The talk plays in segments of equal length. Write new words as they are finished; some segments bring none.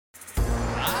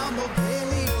a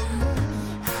paleo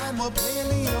nerd. I'm a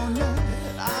paleo nerd.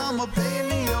 I'm a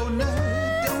paleo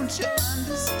nerd. Don't you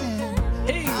understand?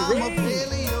 Hey, I'm a Ray.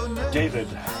 paleo nerd. David,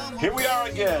 here we are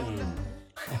again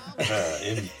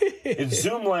in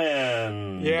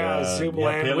Zoomland. Yeah,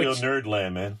 Zoomland, Paleo which-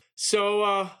 Nerdland, man.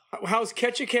 So, how's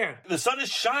Ketchikan? The sun is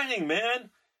shining, man.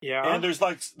 Yeah. And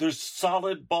there's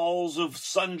solid balls of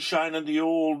sunshine on the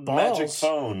old Balls? magic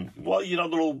phone. Well,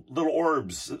 little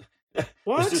orbs.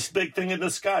 What? There's this big thing in the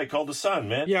sky called the sun,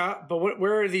 man. Yeah, but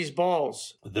where are these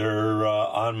balls? They're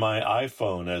on my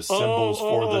iPhone as symbols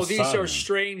for the sun. These are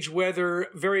strange weather,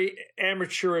 very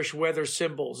amateurish weather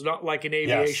symbols, not like an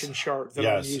aviation chart that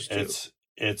I'm used to.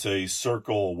 It's a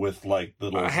circle with like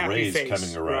little rays face,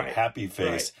 coming around. right. Happy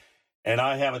face. Right. And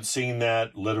I haven't seen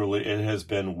that literally. It has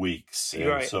been weeks. And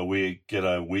Right. so we get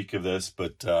a week of this,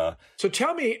 but So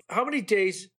tell me, how many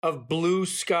days of blue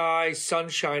sky,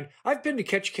 sunshine? I've been to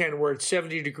Ketchikan where it's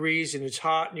 70 degrees and it's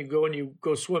hot and you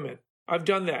go swimming. I've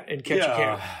done that in Ketchikan.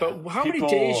 Yeah, But how many people-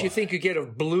 days you think you get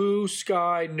of blue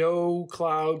sky, no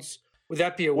clouds? Would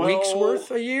that be a week's worth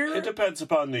a year? It depends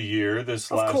upon the year.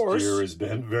 This Of last course. year has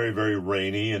been very, very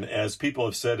rainy. And as people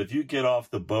have said, if you get off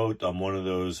the boat on one of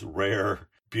those rare,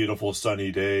 beautiful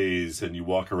sunny days and you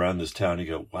walk around this town, you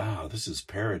go, wow, this is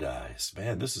paradise.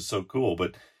 Man, this is so cool.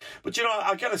 But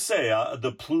I got to say,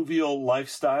 the pluvial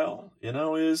lifestyle,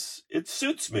 it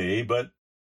suits me, but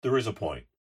there is a point.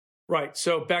 Right.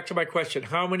 So back to my question.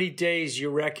 How many days you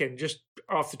reckon, just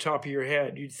off the top of your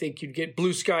head, you'd think you'd get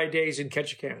blue sky days in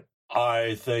Ketchikan?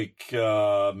 I think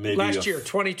maybe Last year,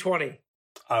 2020.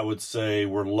 I would say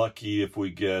we're lucky if we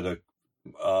get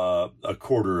a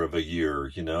quarter of a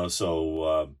year,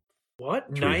 So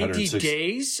What? 90 306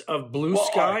 days of blue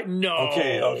sky? No.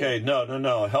 Okay.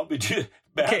 No. Help me do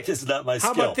math. Okay. Is not my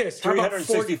skill. How about this? How about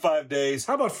 365 days.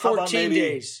 How about 14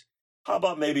 days? How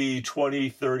about maybe 20,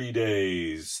 30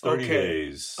 days? 30 Okay.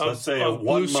 days. Let's say of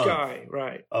one blue month sky.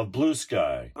 Right. of blue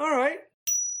sky. All right.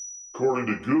 According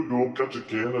to Google,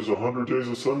 Ketchikan has 100 days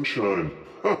of sunshine.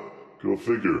 Ha! Go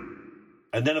figure.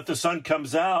 And then if the sun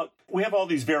comes out, we have all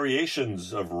these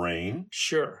variations of rain.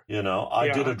 Sure. I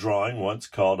Yeah. did a drawing once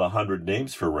called 100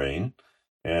 Names for Rain.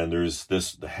 And there's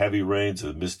the heavy rains,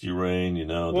 the misty rain,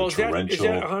 Well, the is that torrential.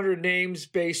 100 names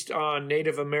based on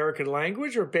Native American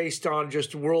language or based on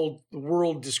just world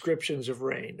descriptions of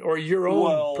rain or your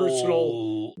own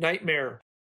personal nightmare?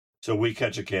 So we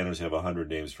Ketchikanners have 100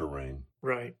 names for rain.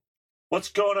 Right. What's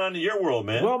going on in your world,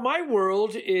 man? Well, my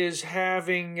world is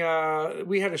having,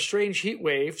 we had a strange heat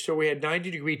wave. So we had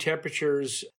 90-degree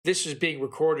temperatures. This is being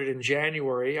recorded in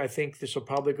January. I think this will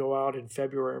probably go out in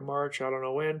February or March. I don't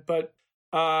know when. But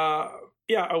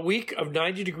a week of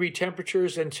 90-degree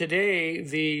temperatures. And today,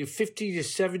 the 50 to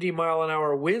 70 mile an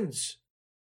hour winds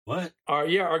What?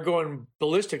 are going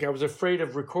ballistic. I was afraid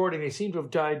of recording. They seem to have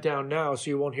died down now, so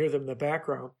you won't hear them in the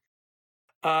background.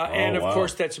 And of wow.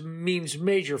 course, that means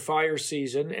major fire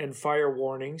season and fire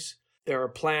warnings. There are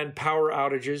planned power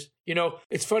outages.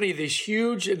 It's funny, these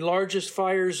huge and largest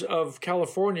fires of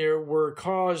California were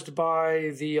caused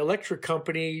by the electric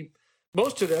company.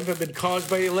 Most of them have been caused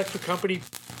by the electric company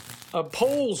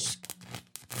poles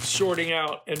shorting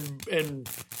out and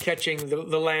catching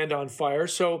the land on fire.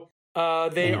 So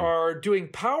they are doing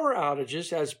power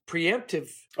outages as preemptive.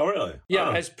 Oh, really? Yeah,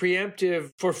 Oh. as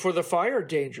preemptive for the fire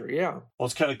danger. Yeah. Well,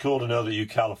 it's kind of cool to know that you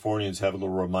Californians have a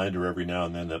little reminder every now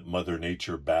and then that Mother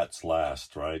Nature bats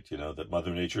last, right? That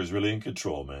Mother Nature is really in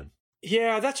control, man.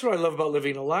 Yeah, that's what I love about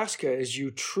living in Alaska is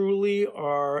you truly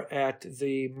are at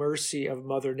the mercy of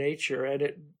Mother Nature.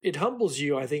 And it humbles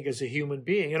you, I think, as a human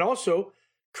being. And also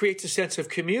creates a sense of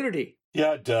community.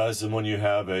 Yeah, it does. And when you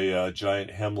have a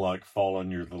giant hemlock fall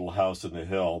on your little house in the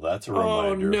hill, that's a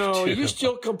reminder. Oh, no. too. You're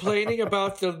still complaining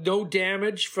about the no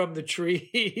damage from the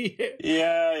tree.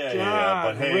 Yeah. God,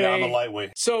 But hey, Ray. I'm a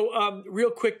lightweight. So,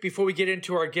 real quick, before we get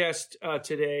into our guest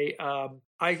today,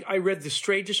 I read the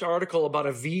strangest article about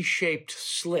a V-shaped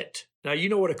slit. Now, you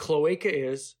know what a cloaca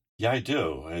is. Yeah, I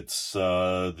do. It's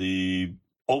the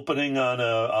opening on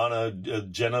a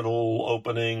genital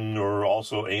opening or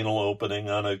also anal opening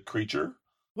on a creature.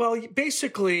 Well,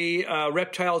 basically,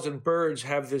 reptiles and birds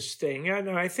have this thing, and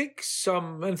I think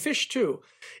and fish too.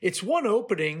 It's one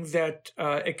opening that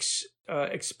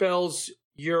expels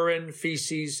urine,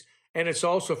 feces, and it's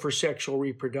also for sexual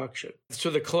reproduction. So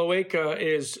the cloaca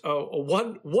is a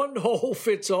one hole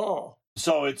fits all.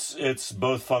 So it's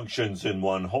both functions in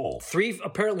one hole.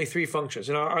 Apparently three functions.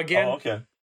 And again, Oh, okay.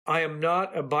 I am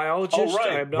not a biologist. Oh,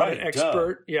 right, I am not an right,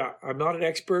 expert. Yeah, I'm not an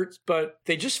expert, but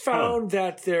they just found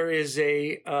that there is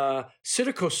a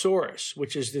Psittacosaurus,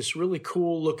 which is this really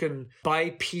cool looking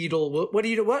bipedal. What do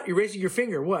you know? What? You're raising your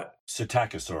finger. What?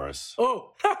 Psittacosaurus.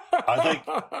 Oh. I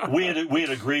think we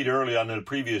had agreed early on in a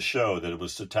previous show that it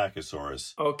was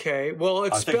Psittacosaurus. Okay. Well,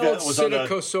 it's I think spelled that was on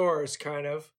Psittacosaurus, kind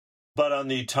of. But on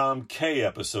the Tom K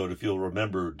episode, if you'll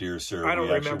remember, dear sir, I don't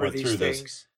we actually remember went these through things.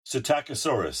 this.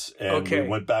 Psittacosaurus, and we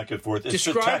went back and forth. It's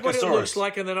Describe what it Psittacosaurus. looks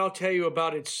like, and then I'll tell you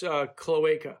about its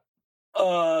cloaca.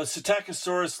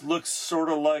 Psittacosaurus looks sort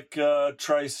of like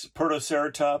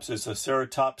Protoceratops. It's a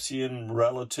ceratopsian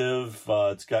relative.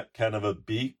 It's got kind of a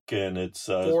beak, and it's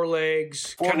four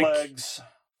legs.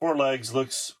 Four legs.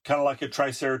 Looks kind of like a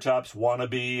Triceratops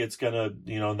wannabe. It's gonna,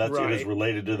 that's it is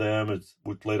related to them.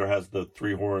 Which later has the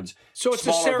three horns. So it's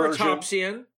Smaller a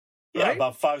ceratopsian. Version. Yeah, right?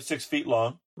 about 5-6 feet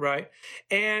long. Right.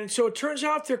 And so it turns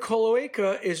out their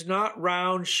cloaca is not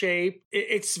round shaped.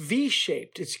 It's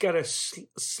V-shaped. It's got a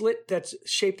slit that's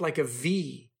shaped like a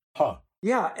V. Huh.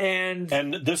 Yeah. And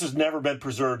this has never been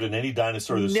preserved in any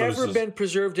dinosaur. Never been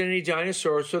preserved in any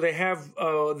dinosaur. So they have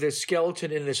the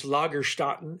skeleton in this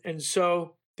Lagerstätten. And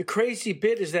so the crazy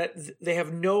bit is that they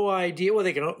have no idea. Well,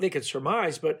 they can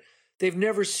surmise, but they've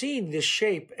never seen this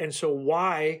shape. And so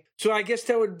why? So I guess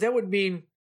that would mean,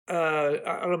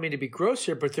 I don't mean to be gross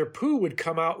here, but their poo would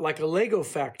come out like a Lego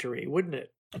factory, wouldn't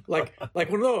it? Like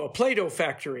a Play-Doh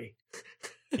factory.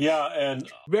 Yeah, and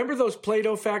remember those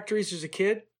Play-Doh factories as a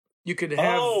kid? You could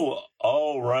have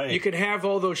right. You could have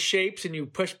all those shapes, and you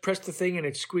press the thing, and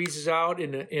it squeezes out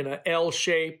in a L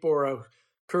shape or a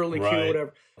curly Q or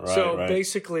whatever. So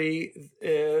basically,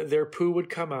 their poo would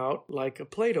come out like a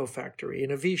Play-Doh factory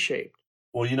in a V shape.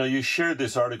 Well, you shared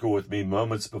this article with me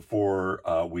moments before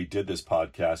we did this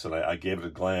podcast, and I gave it a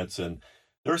glance, and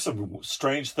there are some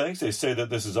strange things. They say that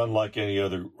this is unlike any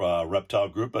other reptile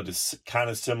group, but it's kind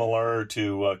of similar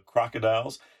to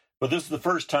crocodiles. But this is the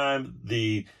first time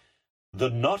the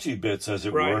naughty bits, as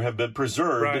it were, have been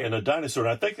preserved in a dinosaur.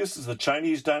 And I think this is a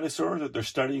Chinese dinosaur that they're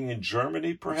studying in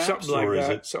Germany, perhaps? Something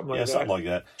like Something like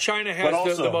that. China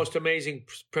has the most amazing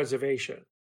preservation.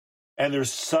 And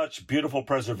there's such beautiful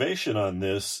preservation on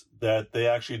this that they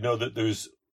actually know that there's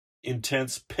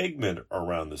intense pigment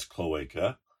around this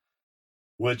cloaca,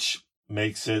 which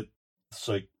makes it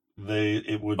like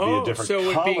it would be a different color.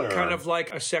 So it would be kind of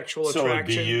like a sexual attraction. So it'd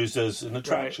be used as an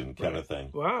attraction kind of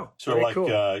thing. Wow. Sort of like,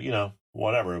 cool.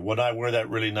 Whatever. When I wear that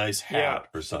really nice hat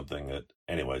or something,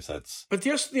 anyways, that's... But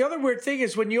the other weird thing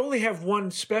is when you only have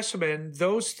one specimen,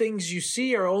 those things you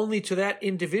see are only to that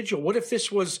individual. What if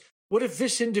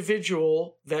this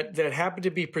individual that happened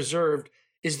to be preserved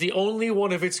is the only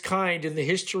one of its kind in the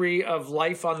history of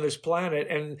life on this planet,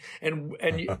 and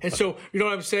so you know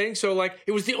what I'm saying? So like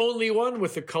it was the only one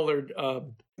with the colored.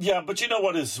 Yeah, but you know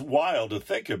what is wild to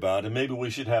think about, and maybe we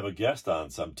should have a guest on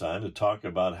sometime to talk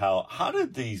about how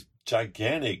did these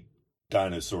gigantic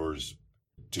dinosaurs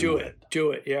do it?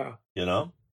 Do it, yeah.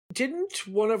 Didn't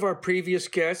one of our previous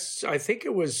guests? I think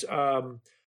it was.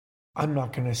 I'm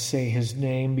not going to say his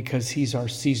name because he's our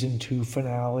season 2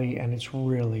 finale, and it's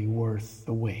really worth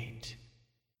the wait.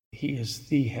 He is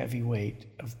the heavyweight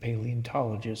of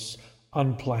paleontologists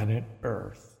on planet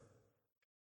Earth.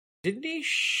 Didn't he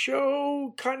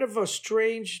show kind of a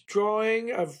strange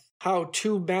drawing of how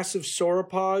 2 massive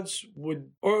sauropods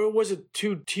or was it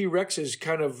 2 T-Rexes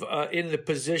kind of in the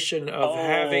position of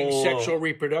having sexual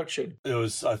reproduction? It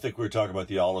was, I think we were talking about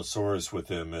the Allosaurus with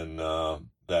him and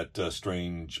that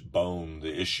strange bone,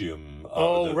 the ischium.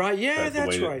 Right. Yeah,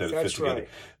 that's right. That's right.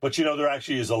 But, there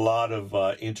actually is a lot of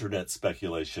internet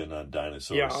speculation on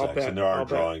dinosaur sex. And there are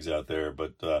drawings out there.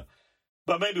 But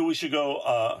maybe we should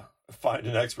go find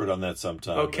an expert on that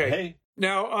sometime. Okay. But, hey.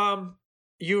 Now,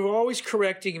 you're always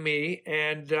correcting me.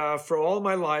 And for all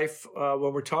my life,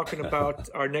 when we're talking about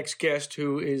our next guest,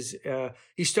 who is,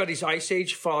 he studies Ice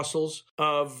Age fossils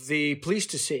of the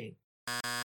Pleistocene.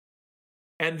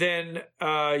 And then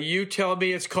you tell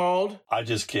me it's called? I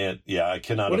just can't. Yeah, I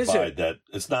cannot abide that.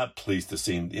 It's not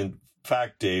Pleistocene. In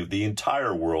fact, Dave, the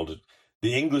entire world,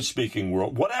 the English-speaking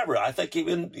world, whatever. I think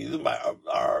even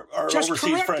our just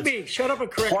overseas friends. Just correct me. Shut up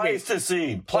and correct me.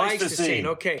 Pleistocene.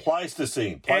 Okay.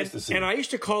 Pleistocene. And I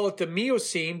used to call it the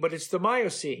Miocene, but it's the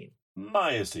Miocene.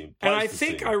 Miocene. And I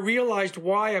think I realized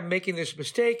why I'm making this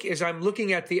mistake is I'm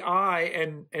looking at the I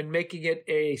and making it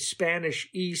a Spanish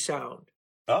E sound.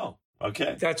 Oh.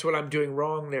 Okay. That's what I'm doing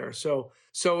wrong there. So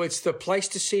it's the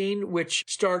Pleistocene, which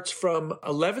starts from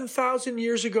 11,000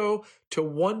 years ago to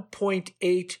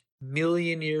 1.8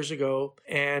 million years ago.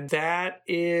 And that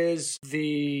is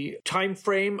the time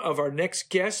frame of our next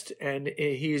guest. And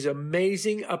he's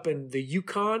amazing up in the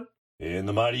Yukon. In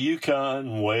the mighty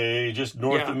Yukon, way just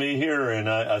north of me here. And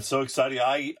I'm so excited.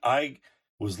 I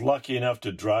was lucky enough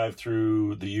to drive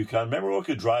through the Yukon. Remember, we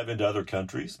could drive into other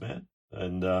countries, man.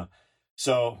 And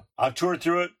so I've toured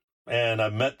through it. And I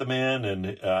met the man and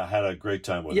had a great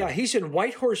time with him. Yeah, he's in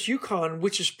Whitehorse, Yukon,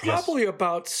 which is probably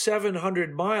about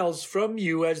 700 miles from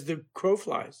you as the crow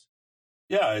flies.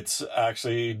 Yeah, it's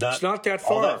actually not that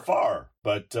far. All that far,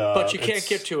 but you can't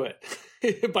get to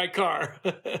it by car.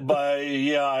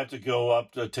 I have to go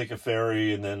up to take a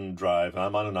ferry and then drive.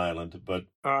 I'm on an island, but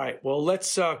all right. Well,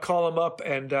 let's call him up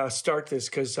and start this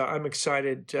because I'm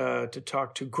excited to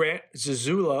talk to Grant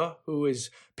Zazula, who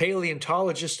is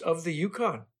paleontologist of the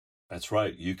Yukon. That's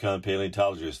right, Yukon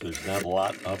paleontologist. There's not a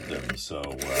lot of them, so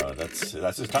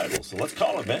that's his title. So let's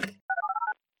call him, man.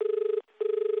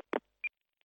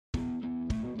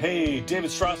 Hey,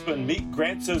 David Strassman, meet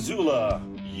Grant Zazula,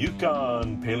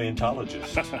 Yukon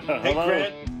paleontologist. Hey,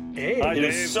 Grant. Hey, it Dave.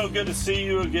 is so good to see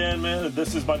you again, man.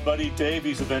 This is my buddy Dave.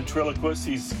 He's a ventriloquist.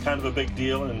 He's kind of a big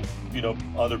deal in,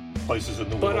 other places in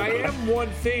the world. But I am one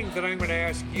thing that I'm going to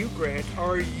ask you, Grant.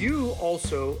 Are you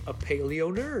also a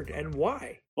paleo nerd, and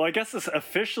why? Well, I guess this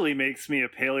officially makes me a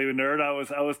paleo nerd.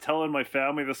 I was telling my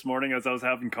family this morning as I was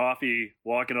having coffee,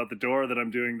 walking out the door, that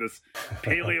I'm doing this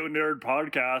paleo nerd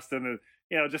podcast, and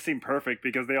it just seemed perfect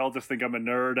because they all just think I'm a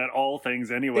nerd at all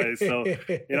things anyway. So,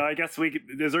 I guess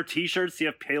is there t-shirts? Do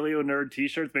you have paleo nerd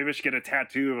t-shirts? Maybe I should get a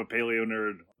tattoo of a paleo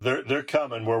nerd. They're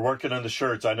coming. We're working on the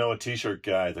shirts. I know a t-shirt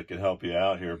guy that can help you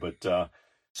out here, but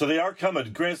so they are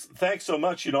coming. Grant, thanks so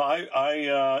much.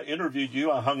 I interviewed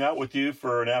you. I hung out with you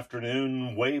for an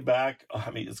afternoon way back.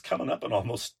 I mean, it's coming up in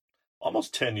almost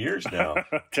 10 years now.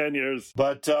 10 years.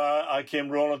 But I came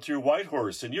rolling through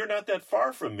Whitehorse, and you're not that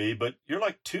far from me, but you're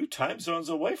like 2 time zones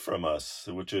away from us,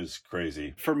 which is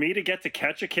crazy. For me to get to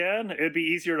Ketchikan, it'd be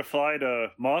easier to fly to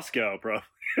Moscow, bro.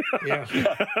 Yeah.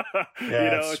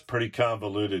 It's pretty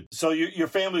convoluted. So your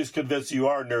family's convinced you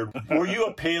are a nerd. Were you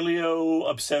a paleo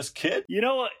obsessed kid?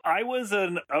 I was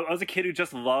a kid who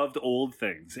just loved old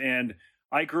things, and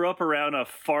I grew up around a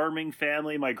farming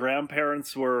family. My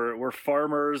grandparents were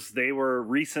farmers. They were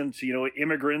recent,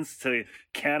 immigrants to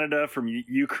Canada from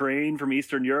Ukraine, from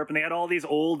Eastern Europe, and they had all these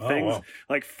old things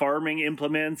like farming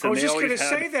implements. And I was they just going to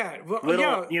say that. Well,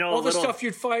 little, all the stuff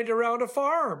you'd find around a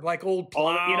farm, like old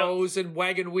plows and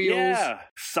wagon wheels. Yeah,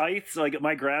 scythes. Like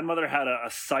my grandmother had a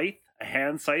scythe. A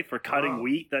hand scythe for cutting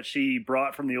wheat that she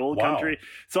brought from the old country.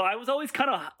 So I was always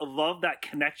kind of loved that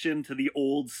connection to the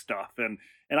old stuff. And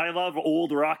I love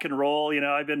old rock and roll.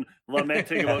 I've been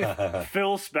lamenting about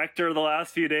Phil Spector the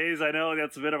last few days. I know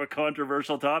that's a bit of a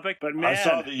controversial topic, but man. I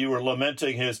saw that you were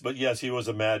lamenting but yes, he was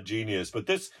a mad genius. But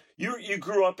you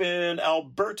grew up in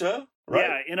Alberta, right?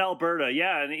 Yeah, in Alberta.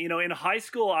 Yeah. And, in high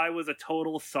school, I was a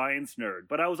total science nerd,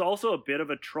 but I was also a bit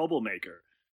of a troublemaker.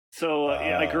 So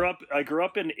I grew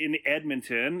up in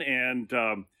Edmonton, and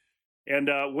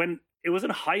when it was in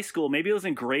high school, maybe it was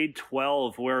in grade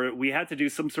 12, where we had to do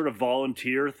some sort of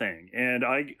volunteer thing, and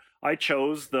I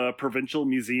chose the Provincial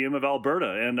Museum of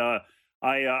Alberta, and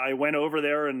I went over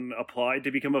there and applied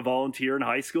to become a volunteer in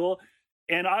high school,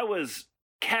 and I was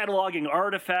cataloging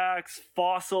artifacts,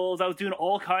 fossils. I was doing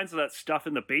all kinds of that stuff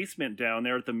in the basement down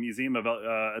there at the museum at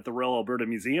the Royal Alberta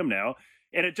Museum now.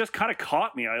 And it just kind of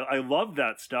caught me. I loved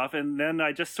that stuff. And then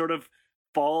I just sort of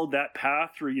followed that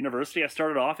path through university. I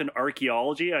started off in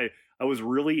archaeology. I was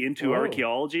really into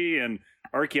archaeology, and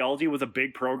archaeology was a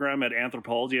big program at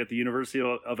anthropology at the University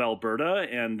of Alberta.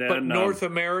 And then But North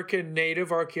American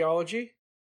native archaeology?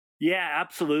 Yeah,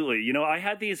 absolutely. I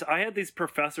had these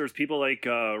professors, people like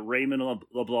Raymond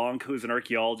LeBlanc, who's an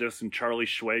archaeologist, and Charlie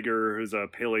Schwager, who's a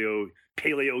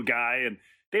paleo guy, and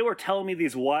they were telling me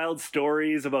these wild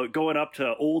stories about going up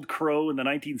to Old Crow in the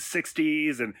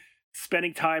 1960s and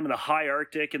spending time in the high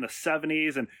Arctic in the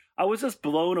 70s. And I was just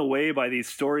blown away by these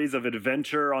stories of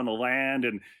adventure on the land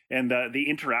and the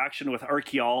interaction with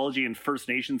archaeology and First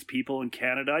Nations people in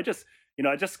Canada. I just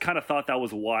kind of thought that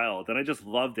was wild, and I just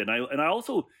loved it. And I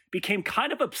also became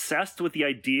kind of obsessed with the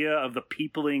idea of the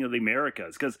peopling of the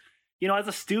Americas because, as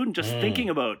a student, just thinking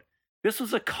about this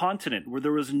was a continent where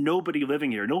there was nobody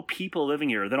living here, no people living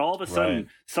here. Then all of a sudden,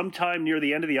 sometime near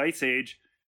the end of the Ice Age,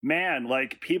 man,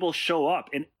 like people show up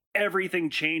and everything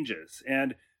changes.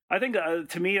 And I think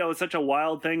to me, it was such a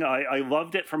wild thing. I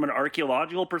loved it from an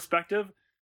archaeological perspective.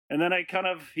 And then I kind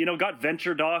of, got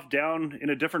ventured off down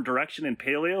in a different direction in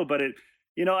paleo. But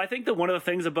I think that one of the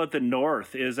things about the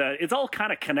North is that it's all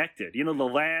kind of connected. The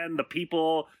land, the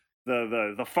people,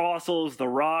 the fossils, the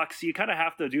rocks. You kind of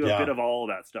have to do a bit of all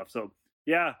of that stuff. So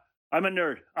yeah, I'm a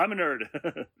nerd.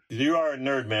 You are a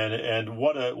nerd, man, and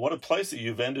what a place that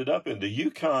you've ended up in. The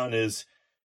Yukon is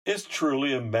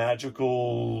truly a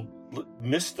magical,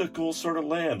 mystical sort of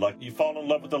land. Like, you fall in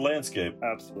love with the landscape.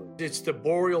 Absolutely. It's the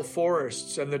boreal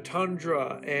forests and the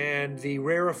tundra and the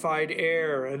rarefied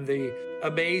air and the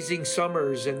amazing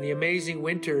summers and the amazing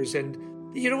winters. And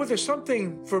you know what? There's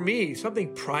something, for me,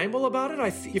 something primal about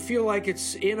it. You feel like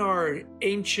it's in our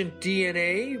ancient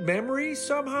DNA memory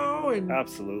somehow. And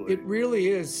absolutely, it really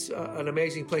is an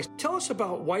amazing place. Tell us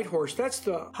about Whitehorse. That's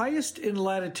the highest in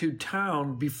latitude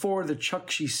town before the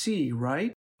Chukchi Sea,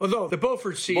 right? Although the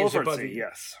Beaufort Sea is above Sea,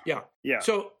 yes. Yeah.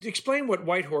 So explain what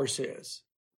Whitehorse is.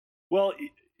 Well,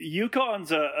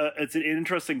 Yukon's it's an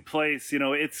interesting place. You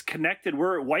know, it's connected.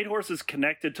 Whitehorse is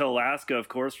connected to Alaska, of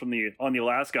course, on the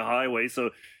Alaska Highway. So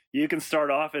you can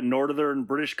start off in northern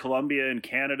British Columbia in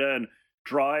Canada and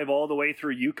drive all the way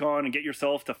through Yukon and get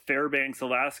yourself to Fairbanks,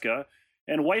 Alaska.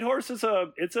 And Whitehorse is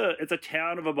a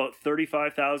town of about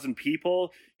 35,000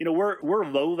 people. You know, we're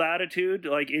low latitude.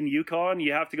 Like in Yukon,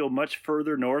 you have to go much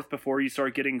further north before you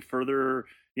start getting further,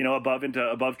 you know,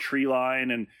 above tree line.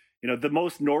 And you know, the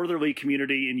most northerly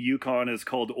community in Yukon is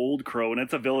called Old Crow, and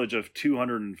it's a village of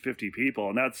 250 people,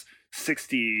 and that's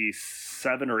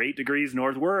 67 or 8 degrees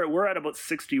north. We're at about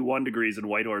 61 degrees in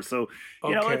Whitehorse. So,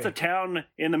 you know, it's a town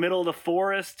in the middle of the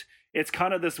forest. It's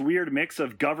kind of this weird mix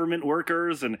of government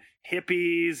workers and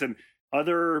hippies and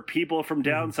other people from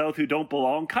down south who don't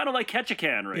belong, kind of like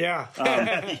Ketchikan, right? Yeah.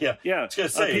 Yeah. I was going to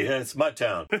say, it's my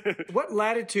town. What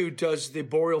latitude does the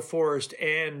boreal forest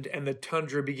and the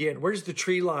tundra begin? Where's the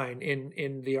tree line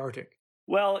in the Arctic?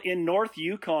 Well, in North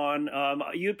Yukon,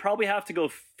 you'd probably have to go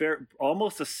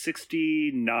almost to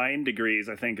 69 degrees,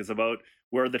 I think, is about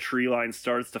where the tree line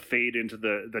starts to fade into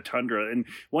the tundra. And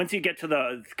once you get to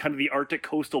the kind of the Arctic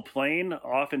coastal plain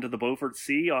off into the Beaufort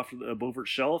Sea, off the Beaufort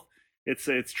Shelf,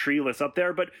 it's treeless up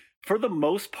there. But for the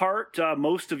most part,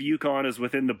 most of Yukon is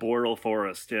within the boreal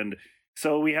forest. And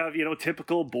so we have, you know,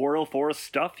 typical boreal forest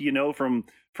stuff, you know, from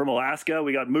Alaska.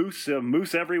 We got moose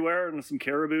everywhere and some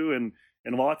caribou and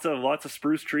lots of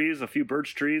spruce trees, a few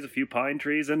birch trees, a few pine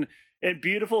trees, and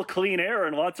beautiful clean air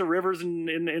and lots of rivers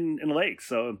and lakes.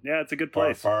 So yeah, it's a good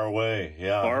place. Far away.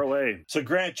 Yeah. Far away. So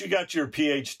Grant, you got your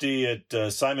PhD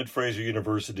at Simon Fraser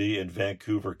University in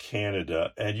Vancouver,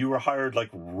 Canada, and you were hired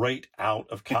like right out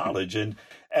of college. And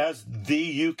as the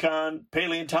Yukon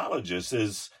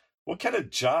paleontologist, what kind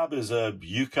of job does a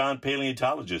Yukon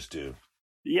paleontologist do?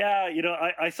 Yeah, you know,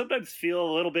 I sometimes feel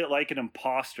a little bit like an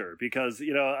imposter because,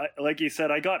 you know, like you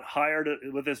said, I got hired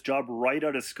with this job right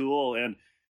out of school. And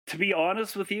to be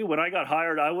honest with you, when I got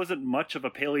hired, I wasn't much of a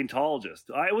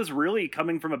paleontologist. I was really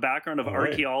coming from a background of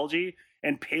archaeology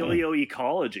and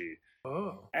paleoecology.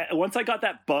 Oh. Once I got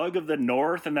that bug of the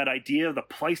North and that idea of the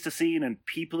Pleistocene and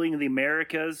peopling the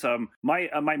Americas,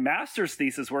 my master's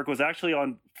thesis work was actually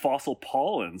on fossil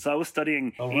pollen. So I was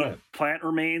studying plant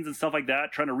remains and stuff like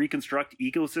that, trying to reconstruct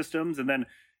ecosystems, and then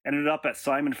ended up at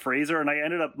Simon Fraser. And I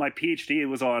ended up, my PhD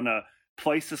was on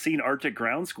Pleistocene Arctic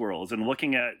ground squirrels and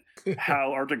looking at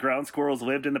how Arctic ground squirrels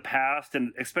lived in the past,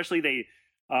 and especially they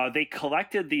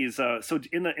collected these. So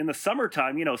in the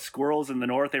summertime, you know, squirrels in the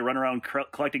north, they run around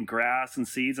collecting grass and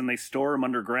seeds, and they store them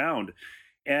underground.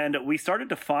 And we started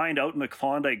to find out in the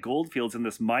Klondike goldfields in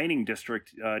this mining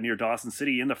district near Dawson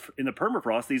City in the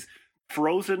permafrost these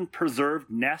frozen preserved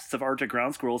nests of Arctic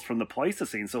ground squirrels from the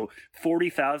Pleistocene. So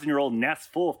 40,000-year-old nests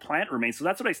full of plant remains. So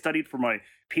that's what I studied for my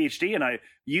PhD, and I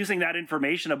using that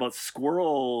information about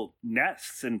squirrel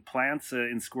nests and plants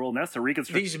in squirrel nests to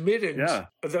reconstruct these middens. Yeah,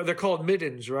 they're called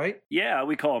middens, right? Yeah,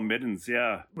 we call them middens.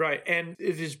 Yeah, right. And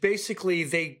it is basically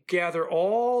they gather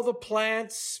all the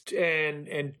plants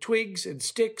and twigs and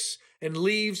sticks and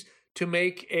leaves to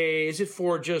make a. Is it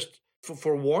for just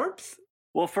for warmth?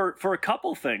 Well, for a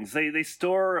couple things, they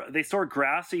store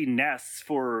grassy nests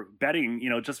for bedding, you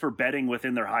know, just for bedding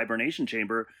within their hibernation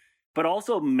chamber, but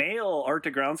also male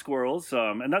Arctic ground squirrels,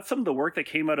 and that's some of the work that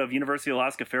came out of University of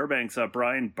Alaska Fairbanks.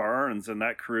 Brian Barnes and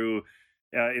that crew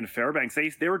in Fairbanks,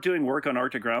 they were doing work on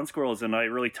Arctic ground squirrels, and I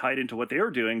really tied into what they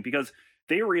were doing because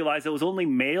they realized it was only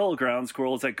male ground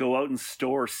squirrels that go out and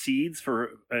store seeds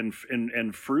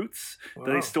and fruits. Wow.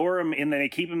 They store them and they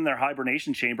keep them in their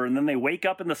hibernation chamber, and then they wake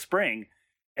up in the spring.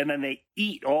 And then they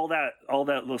eat all that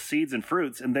those seeds and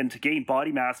fruits, and then to gain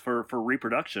body mass for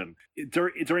reproduction.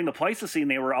 During the Pleistocene,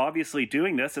 they were obviously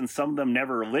doing this, and some of them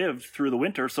never lived through the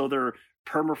winter, so their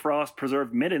permafrost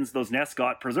preserved middens, those nests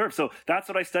got preserved. So that's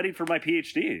what I studied for my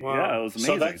PhD. Wow. Yeah, it was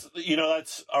amazing. So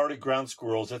that's Arctic ground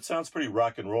squirrels. That sounds pretty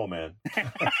rock and roll, man.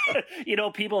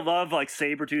 People love like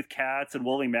saber-toothed cats and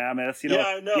woolly mammoths. Yeah,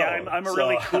 I know. Yeah, I'm a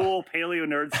really cool paleo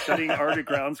nerd studying Arctic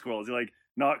ground squirrels. You're like,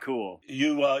 not cool.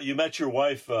 You met your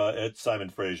wife at Simon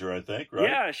Fraser, I think, right?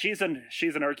 Yeah, she's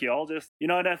an archaeologist.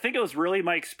 And I think it was really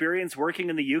my experience working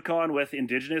in the Yukon with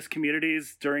indigenous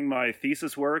communities during my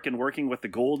thesis work and working with the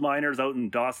gold miners out in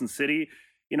Dawson City.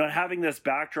 Having this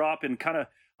backdrop and kind of,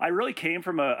 I really came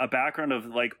from a background of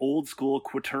like old school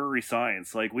quaternary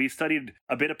science. Like we studied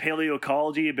a bit of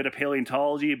paleoecology, a bit of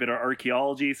paleontology, a bit of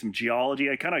archaeology, some geology.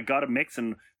 I kind of got a mix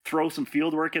and throw some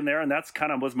field work in there, and that's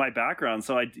kind of was my background.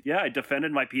 So I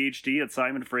defended my PhD at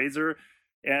Simon Fraser,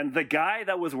 and the guy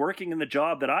that was working in the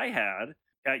job that I had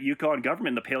at Yukon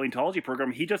government, the paleontology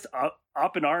program, he just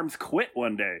up in arms quit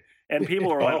one day, and people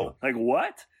were like,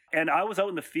 what? And I was out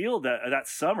in the field that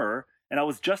summer, and I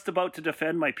was just about to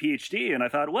defend my PhD, and I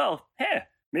thought, well,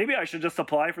 maybe I should just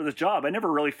apply for this job. I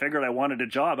never really figured I wanted a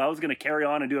job. I was going to carry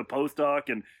on and do a postdoc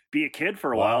and be a kid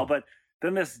for a while, but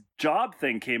then this job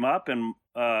thing came up, and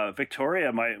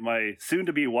Victoria, my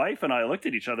soon-to-be wife, and I looked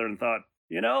at each other and thought,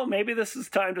 maybe this is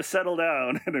time to settle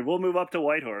down, and we'll move up to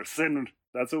Whitehorse, and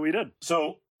that's what we did.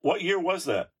 So what year was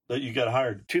that you got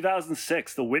hired?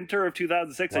 2006, the winter of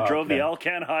 2006. Wow, I drove the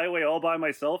Alcan Highway all by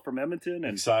myself from Edmonton.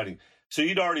 And exciting. So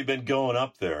you'd already been going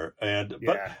up there,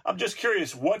 but I'm just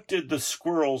curious, what did the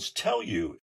squirrels tell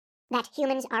you? That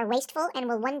humans are wasteful and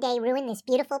will one day ruin this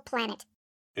beautiful planet.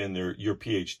 In your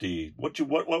PhD,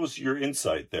 what was your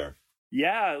insight there?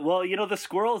 Yeah, well, the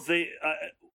squirrels, they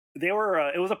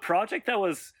were. It was a project that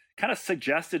was kind of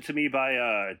suggested to me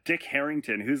by Dick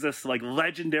Harrington, who's this like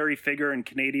legendary figure in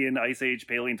Canadian Ice Age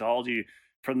paleontology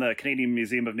from the Canadian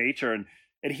Museum of Nature,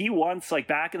 and he once, like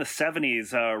back in the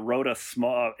 70s, wrote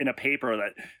in a paper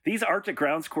that these Arctic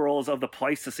ground squirrels of the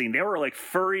Pleistocene, they were like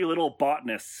furry little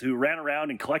botanists who ran around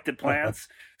and collected plants,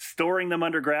 storing them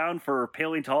underground for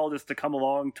paleontologists to come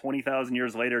along 20,000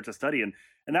 years later to study. And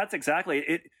that's exactly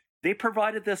it. They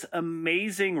provided this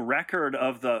amazing record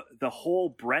of the whole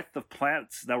breadth of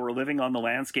plants that were living on the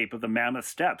landscape of the Mammoth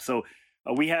Steppe. So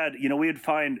we'd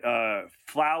find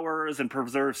flowers and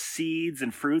preserved seeds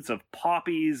and fruits of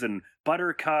poppies and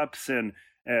buttercups and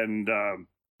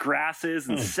grasses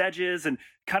and sedges and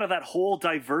kind of that whole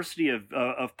diversity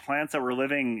of plants that were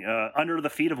living under the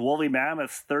feet of woolly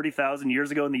mammoths 30,000 years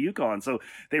ago in the Yukon. So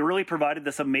they really provided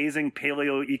this amazing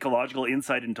paleoecological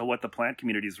insight into what the plant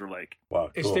communities were like. Wow,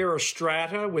 cool. Is there a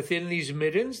strata within these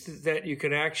middens that you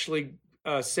can actually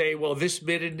say, well, this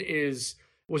midden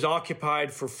was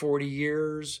occupied for 40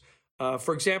 years.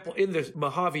 For example, in the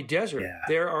Mojave Desert,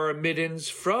 there are middens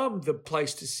from the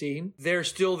Pleistocene. They're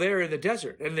still there in the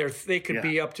desert, and they could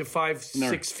be up to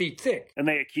 5-6 feet thick. And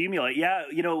they accumulate. Yeah,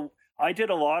 I did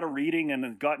a lot of reading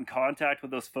and got in contact with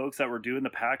those folks that were doing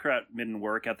the pack rat midden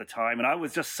work at the time, and I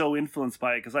was just so influenced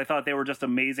by it because I thought they were just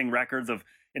amazing records of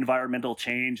environmental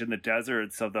change in the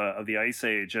deserts of the Ice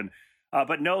Age. And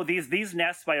but no, these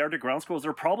nests by Arctic ground squirrels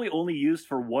are probably only used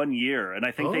for 1 year, and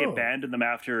I think they abandoned them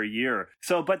after a year.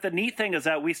 So, but the neat thing is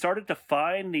that we started to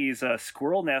find these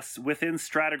squirrel nests within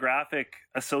stratigraphic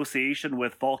association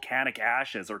with volcanic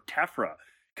ashes, or tephra,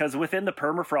 because within the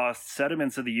permafrost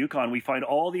sediments of the Yukon, we find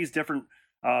all these different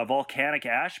volcanic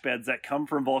ash beds that come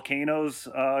from volcanoes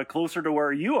closer to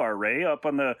where you are, Ray, up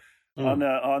on the on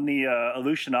the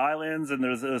Aleutian Islands, and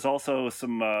there's also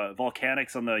some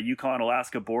volcanics on the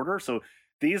Yukon-Alaska border. So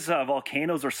these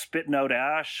volcanoes are spitting out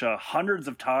ash hundreds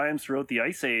of times throughout the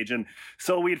Ice Age, and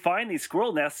so we'd find these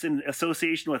squirrel nests in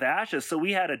association with ashes. So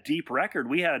we had a deep record.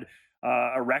 We had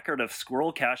a record of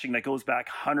squirrel caching that goes back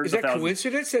hundreds of thousands. Is that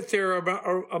coincidence that they're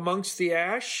amongst the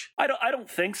ash? I don't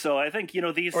think so. I think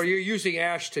these. Or you're using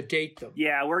ash to date them.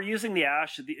 Yeah, we're using the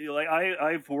ash.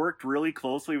 I've worked really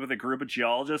closely with a group of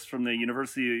geologists from the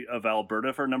University of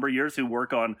Alberta for a number of years who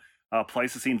work on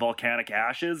Pleistocene volcanic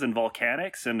ashes and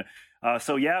volcanics, and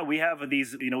so yeah, we have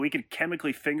these. We can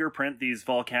chemically fingerprint these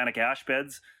volcanic ash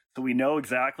beds. So we know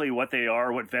exactly what they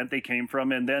are, what vent they came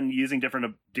from, and then using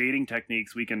different dating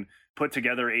techniques, we can put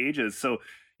together ages. So,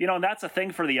 and that's a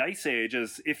thing for the Ice Age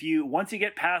is once you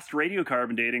get past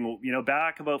radiocarbon dating,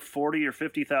 back about 40 or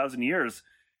 50,000 years,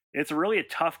 it's really a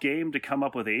tough game to come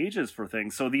up with ages for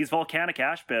things. So these volcanic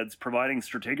ash beds providing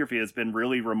stratigraphy has been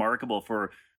really remarkable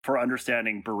for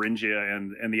understanding Beringia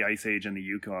and the Ice Age in the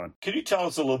Yukon. Can you tell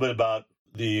us a little bit about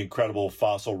the incredible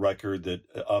fossil record that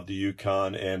of the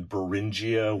Yukon and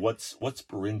Beringia. What's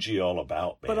Beringia all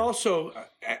about, man? But also,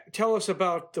 tell us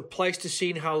about the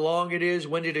Pleistocene, how long it is,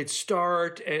 when did it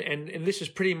start, and this is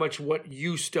pretty much what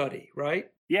you study,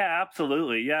 right? Yeah,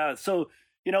 absolutely. Yeah. So,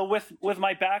 with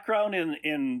my background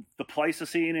in the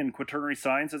Pleistocene and Quaternary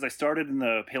sciences, I started in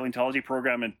the paleontology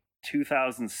program in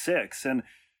 2006. And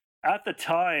at the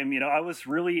time, I was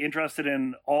really interested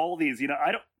in all these,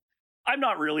 I'm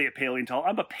not really a paleontologist.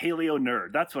 I'm a paleo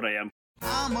nerd. That's what I am.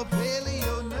 I'm a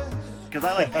paleo nerd. Because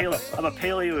I like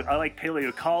I like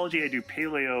paleoecology. I do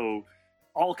paleo,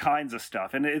 all kinds of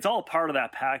stuff. And it's all part of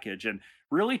that package. And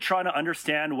really trying to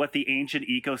understand what the ancient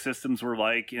ecosystems were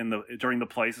like during the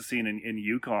Pleistocene in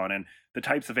Yukon, and the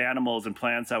types of animals and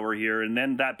plants that were here. And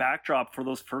then that backdrop for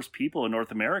those first people in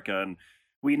North America. And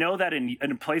we know that in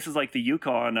places like the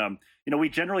Yukon, we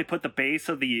generally put the base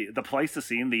of the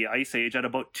Pleistocene, the Ice Age, at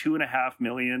about 2.5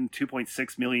 million,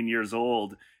 2.6 million years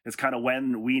old. Is kind of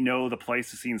when we know the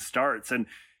Pleistocene starts. And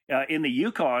in the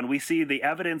Yukon, we see the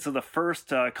evidence of the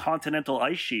first continental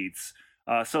ice sheets.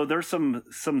 So there's some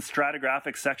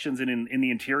stratigraphic sections in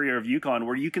the interior of Yukon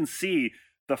where you can see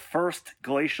the first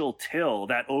glacial till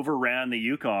that overran the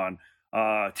Yukon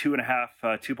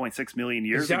 2.6 million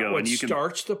years ago. Is that what and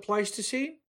starts the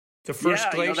Pleistocene? The first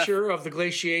glacier of the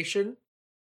glaciation?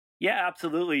 Yeah,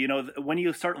 absolutely. When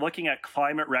you start looking at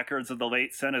climate records of the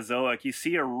late Cenozoic, you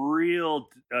see a real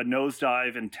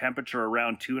nosedive in temperature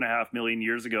around 2.5 million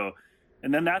years ago.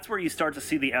 And then that's where you start to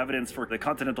see the evidence for the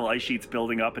continental ice sheets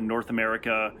building up in North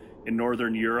America, in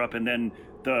Northern Europe, and then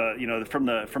from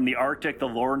the Arctic, the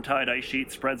Laurentide ice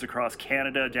sheet spreads across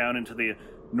Canada down into the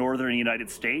northern United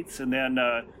States, and then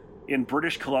in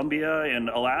British Columbia and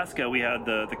Alaska, we had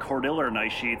the Cordilleran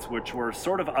ice sheets, which were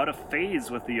sort of out of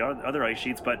phase with the other ice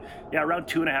sheets. But yeah, around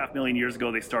 2.5 million years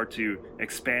ago, they start to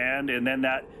expand, and then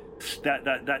that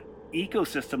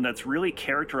ecosystem that's really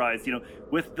characterized,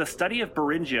 with the study of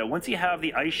Beringia. Once you have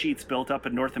the ice sheets built up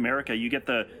in North America, you get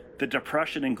the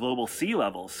depression in global sea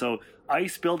levels. So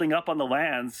ice building up on the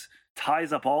lands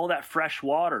ties up all that fresh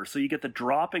water. So you get the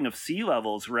dropping of sea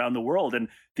levels around the world, and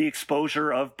the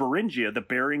exposure of Beringia, the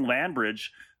Bering land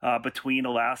bridge between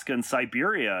Alaska and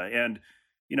Siberia. And,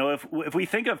 if we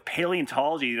think of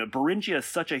paleontology, Beringia is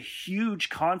such a huge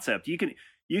concept. You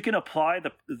can apply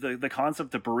the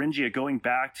concept of Beringia going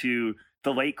back to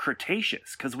the late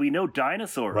Cretaceous, because we know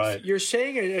dinosaurs. Right. You're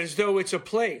saying it as though it's a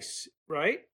place,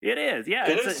 right? It is, yeah.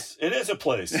 It is a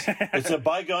place. It's a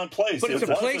bygone place. But it's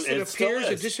a place that appears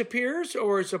and disappears,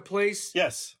 or it's a place...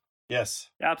 Yes.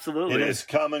 Absolutely. It has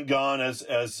come and gone, as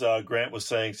Grant was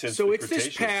saying, since So the it's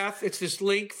Cretaceous. this path, it's this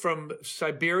link from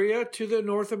Siberia to the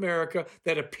North America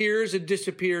that appears and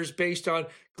disappears based on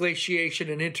glaciation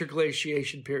and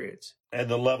interglaciation periods. And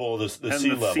the level of the sea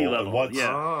level.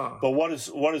 And But what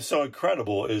is so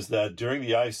incredible is that during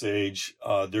the Ice Age,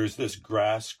 there's this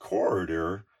grass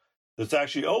corridor that's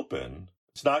actually open.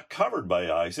 It's not covered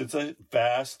by ice. It's a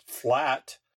vast,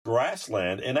 flat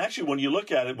grassland. And actually, when you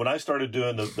look at it, when I started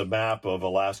doing the map of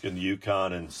Alaska and the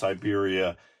Yukon and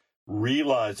Siberia,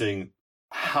 realizing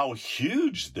how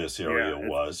huge this area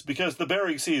was, because the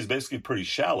Bering Sea is basically pretty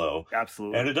shallow.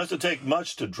 Absolutely. And it doesn't take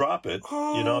much to drop it.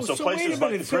 So wait places a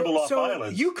like minute. the Pribilof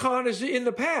Islands. Yukon is in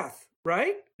the path,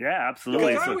 right? Yeah,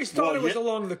 absolutely. Because I always thought it was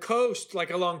along the coast,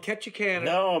 like along Ketchikan.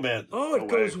 No, man. Oh, it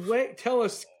goes way. Tell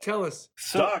us. Dr.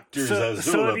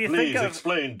 Zazula, please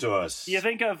explain to us. You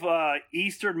think of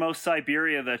easternmost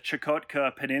Siberia, the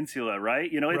Chukotka Peninsula, right?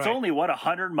 It's only,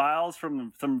 100 miles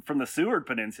from the Seward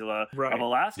Peninsula of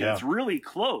Alaska. Yeah. It's really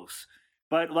close.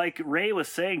 But like Ray was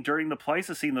saying, during the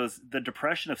Pleistocene, the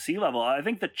depression of sea level, I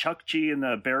think the Chukchi and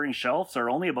the Bering Shelves are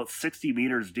only about 60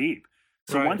 meters deep.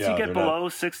 So once you get below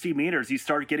 60 meters, you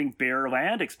start getting bare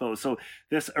land exposed. So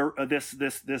this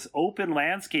open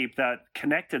landscape that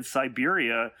connected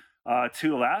Siberia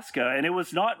to Alaska, and it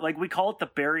was not like, we call it the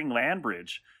Bering Land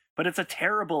Bridge, but it's a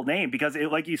terrible name because,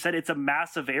 like you said, it's a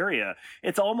massive area.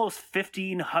 It's almost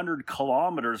 1,500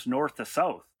 kilometers north to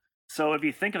south. So if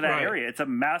you think of that area,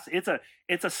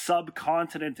 it's a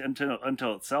subcontinent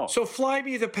until itself. So fly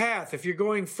me the path. If you're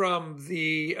going from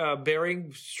the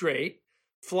Bering Strait.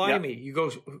 Fly me. You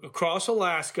go across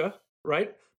Alaska,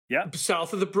 right? Yeah.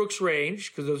 South of the Brooks Range,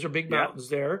 because those are big mountains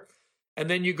there. And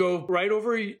then you go right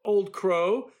over Old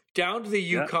Crow, down to the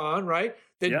Yukon, right?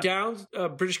 Then down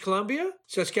British Columbia,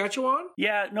 Saskatchewan?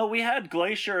 Yeah, no, we had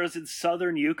glaciers in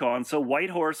southern Yukon. So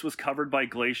Whitehorse was covered by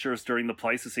glaciers during the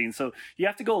Pleistocene. So you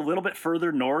have to go a little bit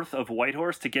further north of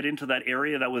Whitehorse to get into that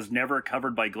area that was never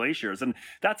covered by glaciers. And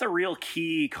that's a real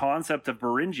key concept of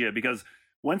Beringia, because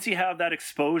once you have that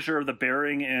exposure of the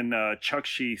Bering and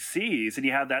Chukchi seas, and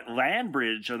you have that land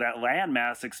bridge or that land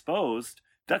mass exposed,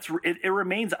 it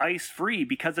remains ice-free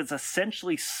because it's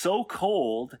essentially so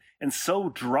cold and so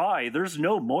dry. There's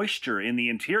no moisture in the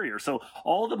interior. So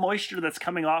all the moisture that's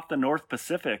coming off the North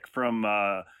Pacific from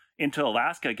into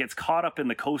Alaska gets caught up in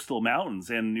the coastal mountains,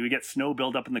 and you get snow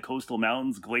buildup in the coastal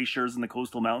mountains, glaciers in the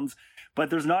coastal mountains, but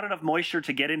there's not enough moisture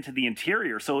to get into the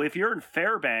interior. So if you're in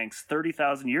Fairbanks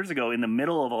 30,000 years ago in the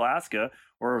middle of Alaska,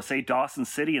 or say Dawson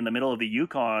City in the middle of the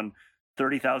Yukon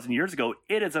 30,000 years ago,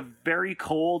 it is a very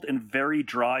cold and very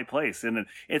dry place. And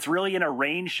it's really in a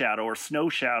rain shadow or snow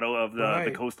shadow of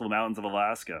the coastal mountains of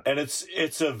Alaska. And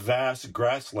it's a vast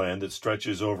grassland that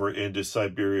stretches over into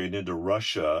Siberia and into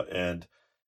Russia. And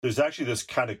there's actually this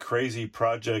kind of crazy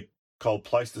project called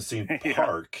Pleistocene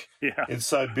Park in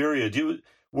Siberia,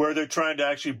 where they're trying to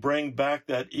actually bring back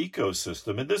that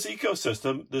ecosystem. And this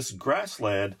ecosystem, this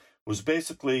grassland, was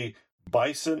basically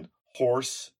bison,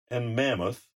 horse, and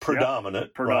mammoth,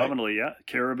 predominantly, right?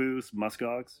 Caribous,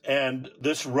 muskox. And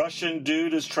this Russian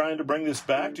dude is trying to bring this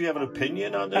back. Do you have an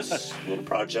opinion on this little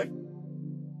project?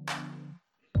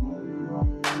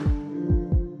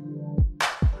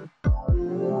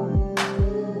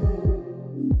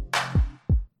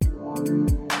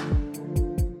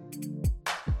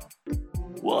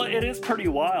 Well, it is pretty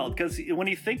wild because when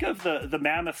you think of the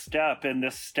mammoth steppe and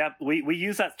this steppe, we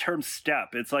use that term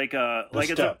steppe. It's like it's like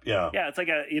a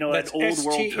an old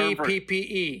world term for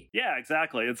STEPPE. Yeah,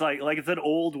 exactly. It's like it's an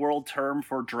old world term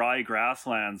for dry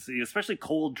grasslands, especially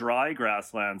cold, dry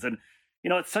grasslands. And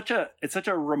it's such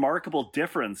a remarkable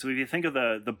difference. If you think of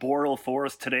the boreal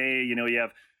forest today, you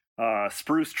have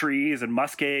spruce trees and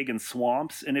muskeg and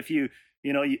swamps, and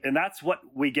and that's what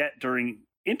we get during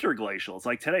interglacials,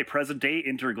 like today, present day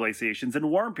interglaciations and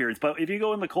warm periods. But if you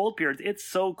go in the cold periods, it's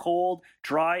so cold,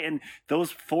 dry, and those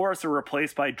forests are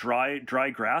replaced by dry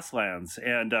grasslands.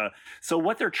 And so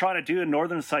what they're trying to do in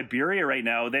northern Siberia right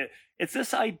now, it's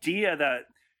this idea that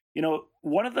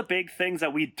one of the big things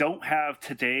that we don't have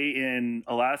today in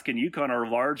Alaska and Yukon are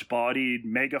large-bodied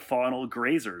megafaunal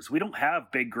grazers. We don't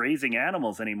have big grazing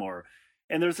animals anymore.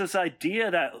 And there's this idea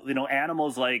that,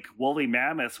 animals like woolly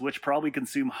mammoths, which probably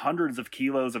consume hundreds of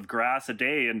kilos of grass a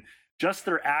day, and just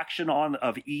their action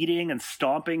of eating and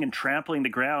stomping and trampling the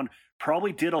ground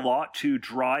probably did a lot to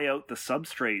dry out the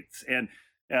substrates and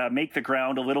make the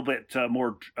ground a little bit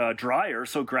more drier.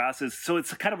 So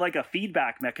it's kind of like a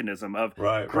feedback mechanism of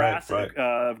grass,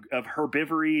 of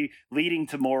herbivory leading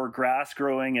to more grass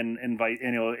growing and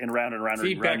round and round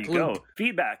feedback you go.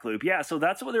 Feedback loop. Yeah. So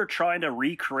that's what they're trying to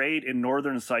recreate in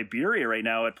northern Siberia right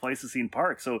now at Pleistocene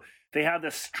Park. So they have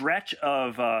this stretch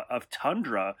of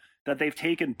tundra that they've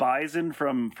taken bison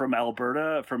from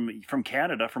Alberta, from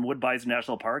Canada, from Wood Bison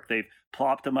National Park. They've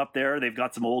plopped them up there. They've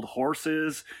got some old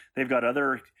horses. They've got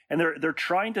and they're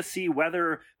trying to see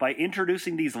whether by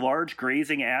introducing these large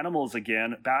grazing animals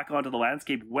again back onto the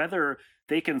landscape, whether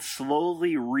they can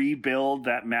slowly rebuild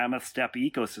that mammoth steppe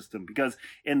ecosystem. Because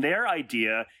in their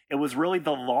idea, it was really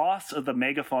the loss of the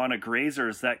megafauna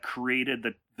grazers that created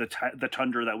the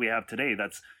tundra that we have today.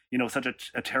 That's such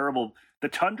a terrible. The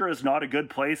tundra is not a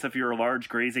good place if you're a large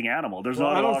grazing animal. There's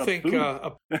not a lot of food. I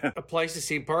don't think a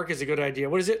Pleistocene Park is a good idea.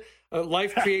 What is it?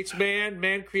 Life creates man,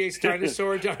 man creates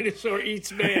dinosaur, dinosaur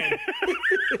eats man.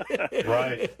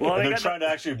 Right. Well, and they're trying to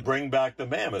actually bring back the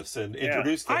mammoths and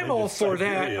introduce them. I'm all for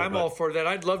that. All for that.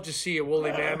 I'd love to see a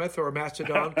woolly mammoth or a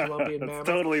mastodon Columbian mammoth. It's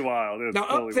totally wild. Now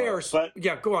up there,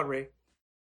 go on, Ray.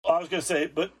 I was going to say,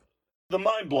 but the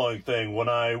mind-blowing thing when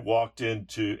I walked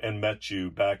into and met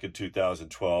you back in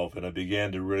 2012, and I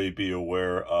began to really be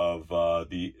aware of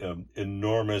the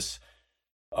enormous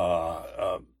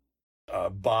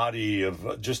body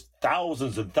of just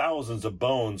thousands and thousands of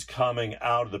bones coming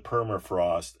out of the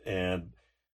permafrost, and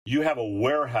you have a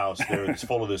warehouse there that's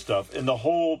full of this stuff, and the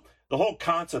whole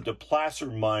concept of placer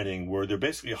mining, where they're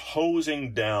basically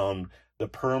hosing down the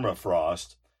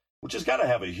permafrost, which has got to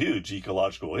have a huge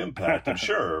ecological impact, I'm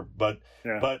sure. But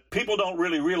people don't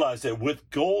really realize that with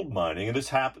gold mining, and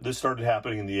this started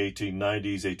happening in the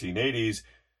 1890s, 1880s,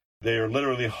 they are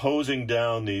literally hosing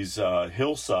down these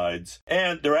hillsides,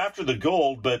 and they're after the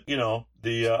gold, but,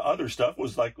 the other stuff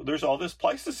was like, there's all this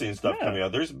Pleistocene stuff coming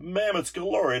out. There's mammoths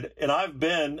galore. And I've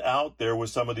been out there with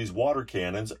some of these water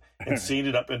cannons and seen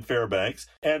it up in Fairbanks.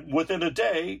 And within a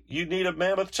day, you need a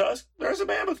mammoth tusk. There's a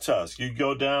mammoth tusk. You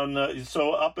go down,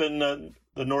 so up in the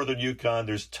northern Yukon,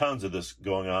 there's tons of this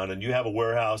going on. And you have a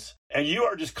warehouse, and you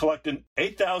are just collecting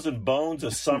 8,000 bones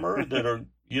a summer that are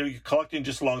you're collecting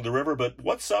just along the river, but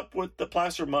what's up with the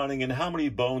placer mining and how many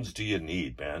bones do you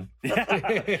need, man?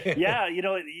 Yeah,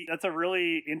 that's a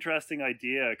really interesting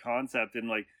idea, concept. And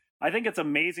like, I think it's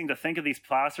amazing to think of these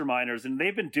placer miners, and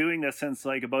they've been doing this since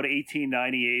like about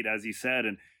 1898, as you said.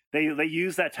 And they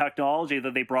use that technology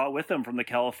that they brought with them from the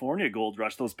California gold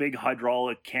rush, those big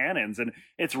hydraulic cannons. And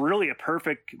it's really a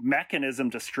perfect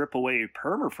mechanism to strip away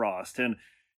permafrost. And,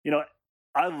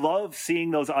 I love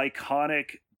seeing those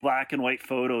iconic black and white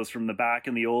photos from the back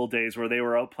in the old days where they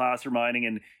were out placer mining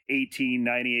in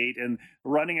 1898 and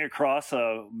running across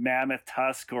a mammoth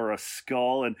tusk or a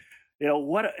skull. And,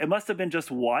 it must have been just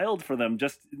wild for them,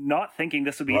 just not thinking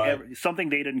this would be something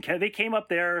they didn't care. They came up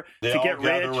there to get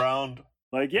rich. Around.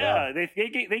 Like,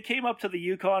 they came up to the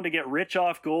Yukon to get rich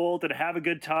off gold and have a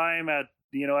good time at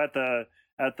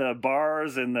the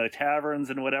bars and the taverns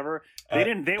and whatever.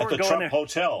 They were going Trump there.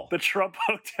 Hotel. The Trump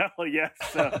Hotel, yes.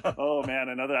 Oh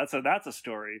man, that's a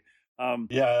story.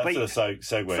 That's a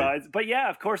segue. But yeah,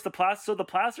 of course, the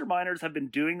placer miners have been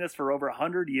doing this for over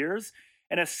 100 years.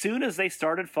 And as soon as they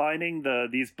started finding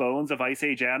these bones of Ice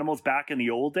Age animals back in the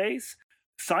old days,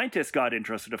 scientists got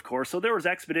interested, of course. So there was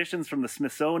expeditions from the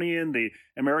Smithsonian, the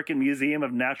American Museum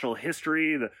of Natural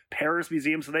History, the Paris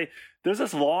Museum. So there's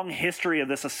this long history of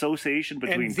this association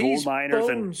between gold miners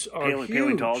and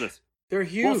paleontologists. They're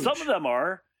huge. Well, some of them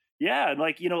are. Yeah, and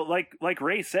like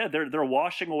Ray said, they're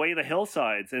washing away the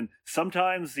hillsides, and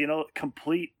sometimes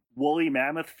complete woolly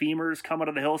mammoth femurs come out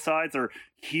of the hillsides, or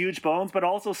huge bones, but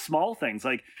also small things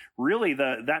like really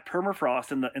that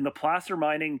permafrost and the placer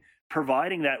mining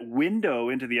providing that window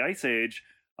into the Ice Age.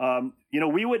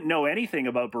 We wouldn't know anything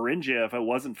about Beringia if it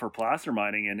wasn't for placer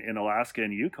mining in Alaska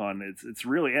and Yukon. It's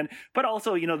really, but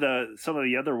also some of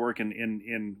the other work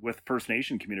in with First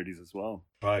Nation communities as well.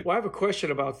 Right. Well, I have a question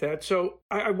about that. So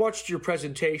I watched your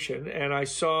presentation and I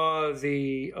saw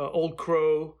the Old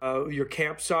Crow, your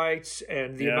campsites,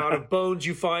 and the amount of bones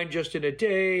you find just in a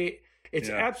day. It's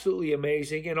absolutely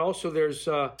amazing. And also there's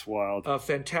it's wild.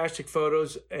 Fantastic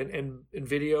photos and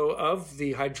video of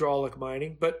the hydraulic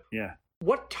mining. But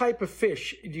what type of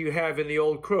fish do you have in the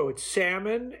Old Crow? It's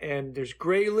salmon, and there's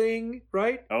grayling,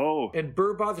 right? Oh. And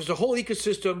burbot. There's a whole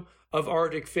ecosystem of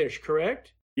Arctic fish,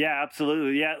 correct? Yeah,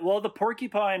 absolutely. Yeah. Well, the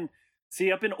porcupine,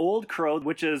 up in Old Crow,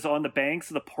 which is on the banks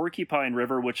of the Porcupine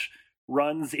River, which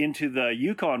runs into the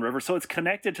Yukon River. So it's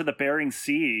connected to the Bering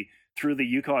Sea through the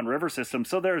Yukon River system.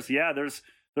 So there's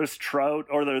trout,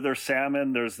 or there's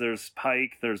salmon, there's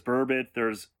pike, there's burbot,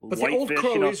 there's but whitefish. But the Old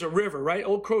Crow is a river, right?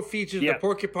 Old Crow feeds into the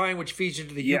Porcupine, which feeds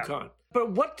into the Yukon.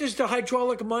 But what does the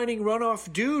hydraulic mining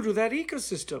runoff do to that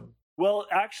ecosystem? Well,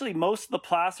 actually, most of the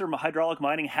placer hydraulic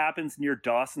mining happens near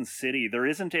Dawson City. There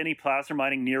isn't any placer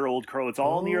mining near Old Crow. It's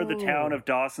all near the town of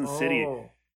Dawson City.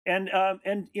 And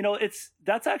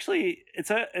that's actually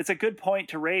it's a good point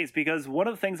to raise, because one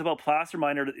of the things about placer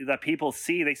miner that people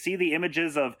see, they see the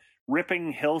images of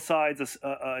ripping hillsides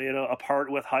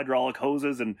apart with hydraulic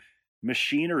hoses and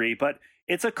machinery, but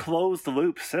it's a closed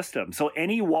loop system. So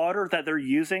any water that they're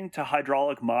using to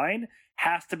hydraulic mine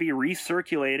has to be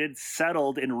recirculated,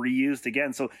 settled, and reused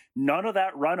again. So none of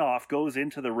that runoff goes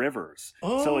into the rivers.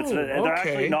 So they're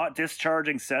actually not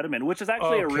discharging sediment, which is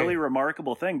actually a really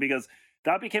remarkable thing, because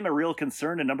that became a real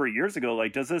concern a number of years ago.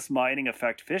 Like, does this mining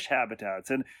affect fish habitats?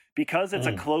 And because it's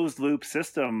a closed loop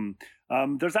system,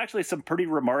 there's actually some pretty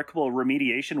remarkable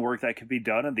remediation work that could be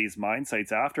done at these mine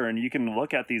sites after. And you can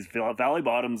look at these valley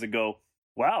bottoms and go,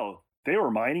 wow, they were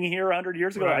mining here 100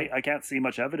 years ago. Right. I can't see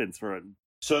much evidence for it.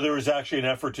 So there was actually an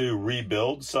effort to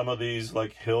rebuild some of these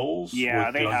hills?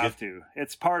 Yeah, they have to.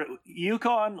 It's part of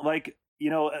Yukon,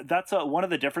 that's one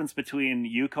of the difference between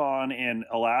Yukon and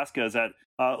Alaska is that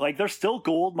there's still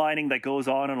gold mining that goes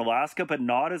on in Alaska, but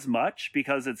not as much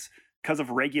because of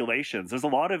regulations. There's a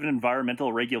lot of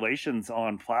environmental regulations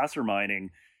on placer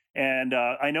mining. And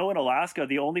I know in Alaska,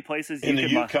 the only places in the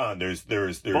Yukon, there's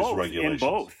regulations.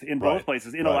 In both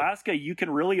places. In Alaska, you can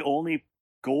really only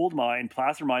gold mine,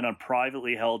 placer mine on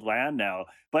privately held land now.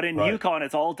 But in Yukon,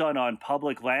 it's all done on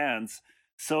public lands.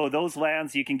 So those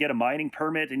lands, you can get a mining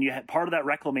permit, and part of that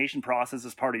reclamation process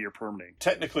is part of your permitting.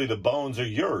 Technically, the bones are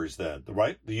yours then,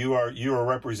 right? You are a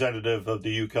representative of the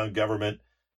Yukon government,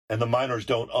 and the miners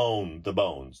don't own the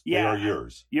bones. Yeah. They are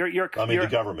yours. The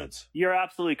government's. You're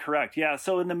absolutely correct. Yeah.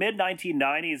 So in the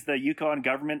mid-1990s, the Yukon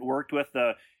government worked with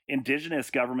the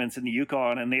indigenous governments in the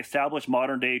Yukon, and they established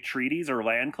modern-day treaties or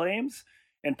land claims.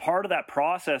 And part of that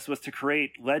process was to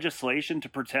create legislation to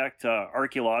protect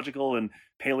archaeological and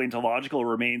paleontological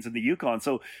remains in the Yukon.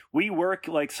 So we work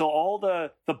so all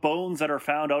the bones that are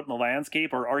found out in the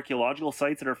landscape or archaeological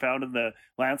sites that are found in the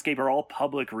landscape are all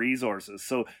public resources.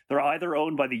 So they're either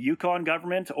owned by the Yukon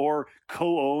government or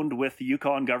co-owned with the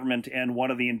Yukon government and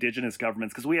one of the indigenous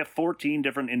governments, because we have 14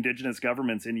 different indigenous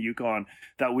governments in Yukon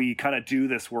that we kind of do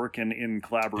this work in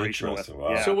collaboration with.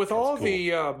 Wow. Yeah. So with all cool.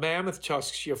 the mammoth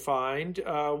tusks you find,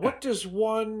 what does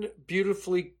one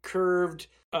beautifully curved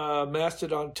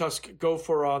mastodon tusk go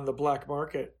for on the black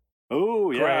market?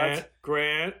 Oh, yeah.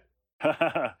 Grant.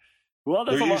 Well,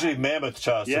 they're there's usually mammoth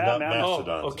tusks and not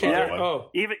mastodons. Oh, okay. by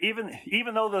the way.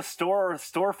 Even though the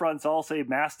storefronts all say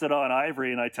mastodon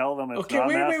ivory, and I tell them it's Okay, not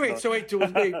wait. mastodon. So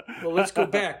wait. Well, let's go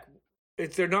back.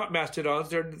 They're not mastodons.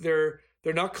 They're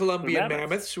not Columbian They're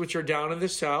mammoths, which are down in the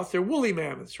south. They're woolly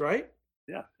mammoths, right?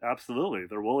 Yeah, absolutely.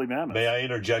 They're woolly mammoths. May I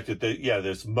interject that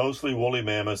there's mostly woolly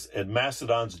mammoths, and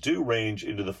mastodons do range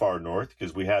into the far north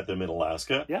because we had them in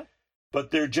Alaska. Yeah.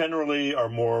 But they generally are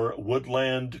more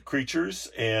woodland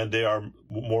creatures, and they are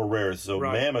more rare. So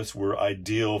Right. mammoths were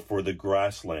ideal for the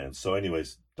grasslands. So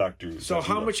anyways, Dr. So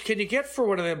how Zazula. much can you get for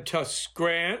one of them tusks,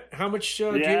 Grant? How much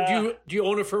Yeah. do you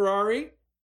own a Ferrari?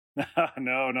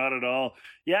 No, not at all.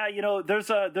 Yeah, there's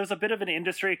a bit of an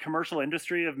industry, commercial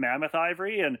industry of mammoth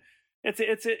ivory, and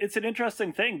it's an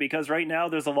interesting thing because right now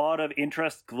there's a lot of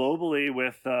interest globally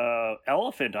with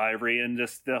elephant ivory and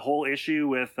just the whole issue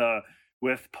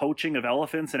with poaching of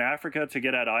elephants in Africa to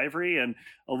get at ivory, and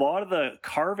a lot of the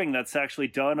carving that's actually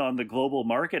done on the global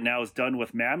market now is done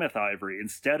with mammoth ivory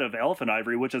instead of elephant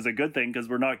ivory, which is a good thing because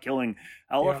we're not killing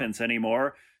elephants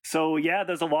anymore. So yeah,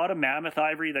 there's a lot of mammoth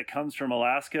ivory that comes from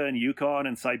Alaska and Yukon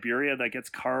and Siberia that gets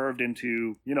carved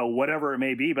into, whatever it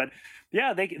may be. But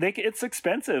yeah, it's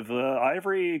expensive.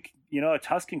 Ivory, a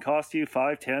tusk can cost you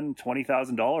 $5,000, $10,000,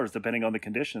 $20,000 depending on the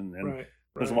condition. And Right.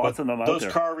 there's lots of them out Those there.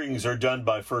 carvings are done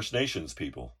by First Nations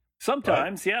people.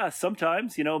 Sometimes, yeah.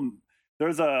 Sometimes,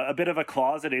 there's a bit of a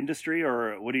closet industry,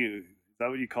 or is that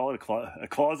what you call it? A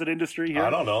closet industry here? I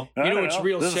don't know. I don't what's know.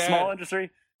 real There's sad? a small industry.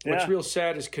 What's Yeah. real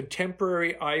sad is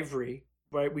contemporary ivory,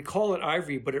 right? We call it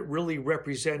ivory, but it really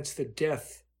represents the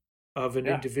death of an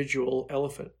individual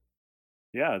elephant.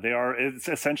 Yeah, they are. It's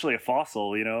essentially a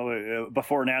fossil,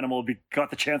 before an animal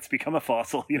got the chance to become a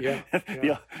fossil. Yeah.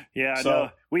 So-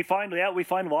 No, we find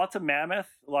lots of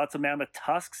mammoth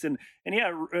tusks, and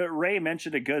Ray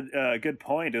mentioned a good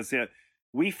point is that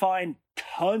we find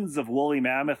tons of woolly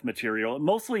mammoth material,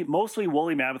 mostly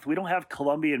woolly mammoth. We don't have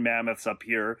Columbian mammoths up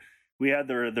here. We had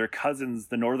their cousins,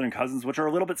 the northern cousins, which are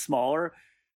a little bit smaller.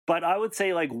 But I would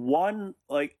say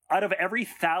out of every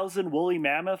 1,000 woolly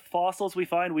mammoth fossils we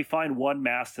find one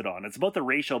mastodon. It's about the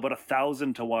ratio, about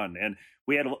 1,000 to 1. And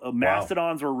we had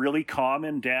mastodons were really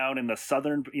common down in the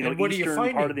southern, And what are you eastern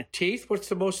finding? part of the Teeth? What's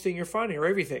the most thing you're finding, or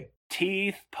everything?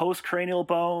 teeth, postcranial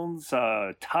bones,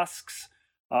 tusks.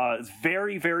 It's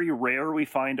very, very rare we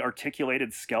find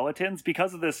articulated skeletons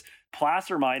because of this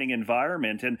placer mining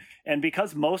environment, and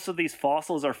because most of these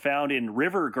fossils are found in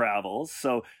river gravels.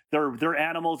 So they're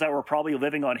animals that were probably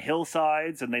living on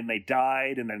hillsides, and then they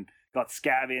died, and then got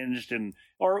scavenged,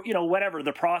 or whatever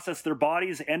the process. Their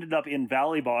bodies ended up in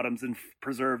valley bottoms and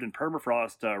preserved in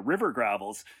permafrost river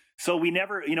gravels. So we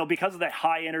never, because of that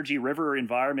high energy river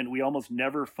environment, we almost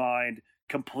never find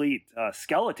complete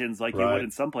skeletons like you would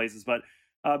in some places, but.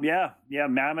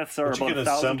 Mammoths are But you about can 1,000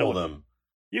 assemble to... them.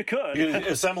 You could. You can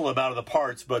assemble them out of the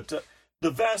parts, but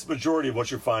the vast majority of what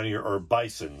you're finding are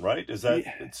bison, right? Is that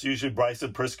it's usually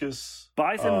bison priscus?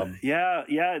 Bison,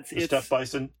 it's Steppe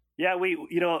bison. Yeah,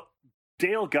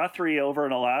 Dale Guthrie over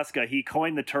in Alaska, he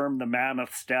coined the term the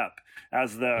mammoth steppe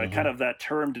as the kind of that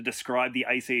term to describe the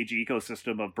ice age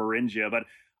ecosystem of Beringia. But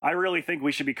I really think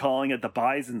we should be calling it the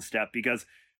bison steppe, because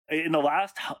in the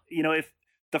last, if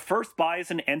the first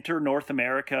bison entered North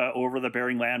America over the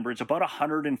Bering Land Bridge about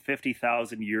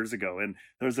 150,000 years ago. And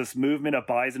there's this movement of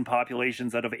bison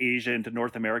populations out of Asia into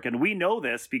North America. And we know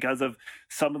this because of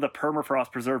some of the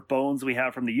permafrost preserved bones we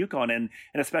have from the Yukon, and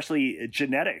especially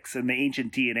genetics and the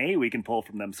ancient DNA we can pull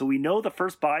from them. So we know the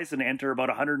first bison enter about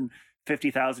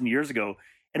 150,000 years ago.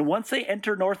 And once they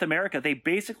enter North America, they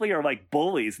basically are like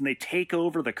bullies, and they take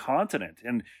over the continent,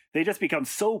 and they just become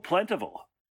so plentiful.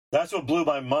 That's what blew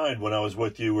my mind when I was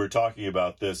with you. We were talking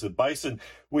about this. Bison,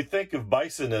 we think of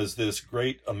bison as this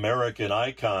great American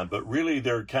icon, but really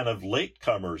they're kind of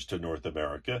latecomers to North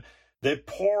America. They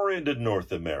pour into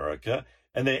North America,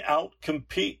 and they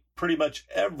outcompete pretty much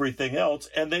everything else,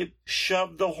 and they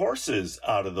shove the horses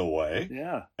out of the way.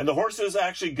 Yeah. And the horses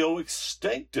actually go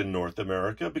extinct in North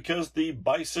America because the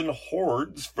bison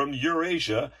hordes from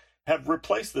Eurasia have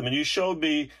replaced them. And you showed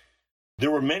me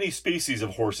there were many species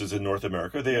of horses in North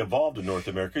America. They evolved in North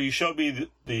America. You showed me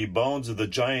the bones of the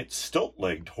giant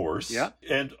stilt-legged horse. Yeah.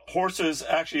 And horses,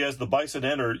 actually, as the bison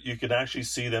enter, you can actually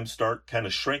see them start kind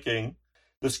of shrinking.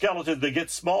 The skeleton, they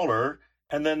get smaller,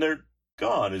 and then they're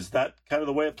gone. Is that kind of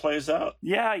the way it plays out?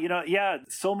 Yeah,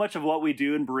 so much of what we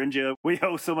do in Beringia, we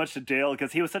owe so much to Dale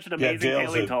because he was such an amazing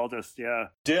paleontologist.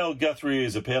 Dale Guthrie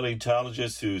is a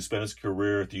paleontologist who spent his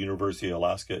career at the University of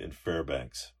Alaska in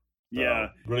Fairbanks.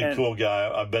 Really cool guy.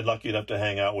 I've been lucky enough to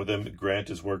hang out with him. Grant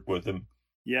has worked with him.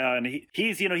 Yeah, and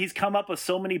he's come up with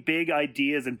so many big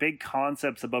ideas and big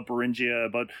concepts about Beringia,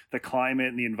 about the climate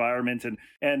and the environment,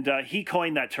 and he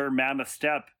coined that term mammoth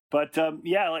steppe. But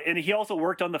and he also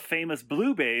worked on the famous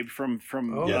blue babe from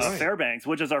Fairbanks,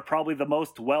 which is probably the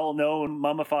most well-known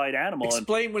mummified animal.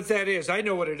 Explain what that is. I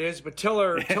know what it is, but tell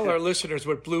our listeners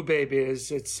what blue babe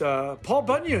is. It's Paul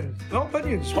Bunyan. Paul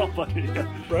Bunyan's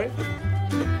right?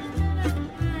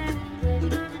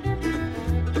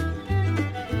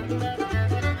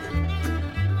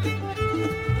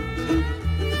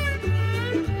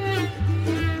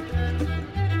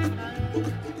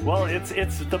 Well,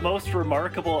 it's the most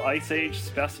remarkable Ice Age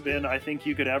specimen I think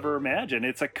you could ever imagine.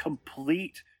 It's a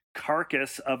complete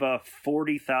carcass of a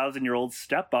 40,000-year-old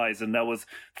steppe bison that was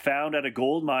found at a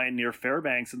gold mine near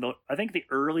Fairbanks in I think the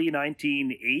early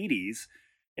 1980s.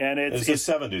 And it's the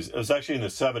 70s. It was actually in the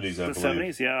 70s, I believe. The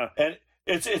 70s, yeah. And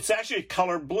it's actually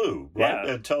colored blue, right?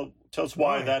 Yeah. And tell us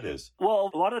why that is.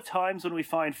 Well, a lot of times when we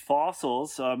find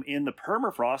fossils in the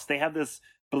permafrost, they have this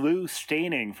blue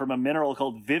staining from a mineral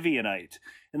called vivianite.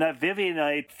 And that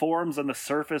vivianite forms on the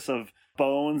surface of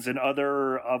bones and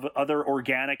other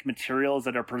organic materials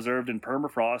that are preserved in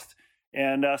permafrost.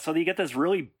 And so you get this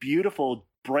really beautiful,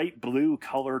 bright blue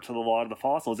color to a lot of the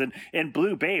fossils. And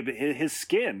Blue Babe, his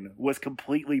skin was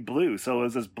completely blue. So it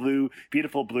was this blue,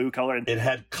 beautiful blue color. And it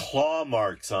had claw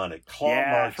marks on it.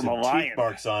 Marks from and a lion. Teeth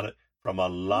marks on it from a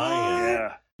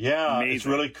lion. Yeah, amazing. It's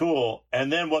really cool.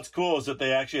 And then what's cool is that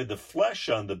they actually had the flesh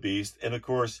on the beast. And, of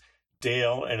course,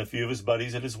 Dale and a few of his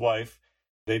buddies and his wife,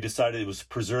 they decided it was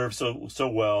preserved so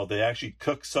well. They actually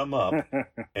cooked some up,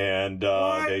 and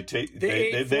they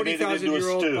made it into a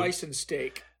stew. Bison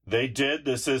steak. They did.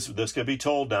 This can be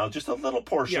told now. Just a little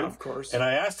portion. Yeah, of course. And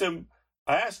I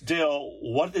asked Dale,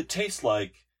 what did it taste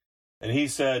like? And he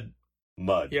said,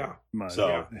 mud. Yeah. Mud.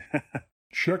 So,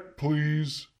 Check,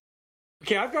 please.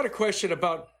 Okay, I've got a question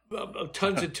about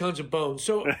tons and tons of bones.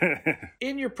 So,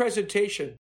 in your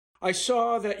presentation, I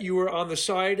saw that you were on the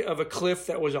side of a cliff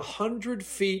that was 100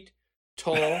 feet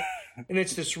tall, and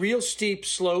it's this real steep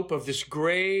slope of this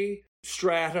gray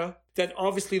strata that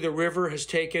obviously the river has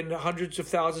taken hundreds of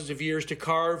thousands of years to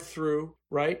carve through,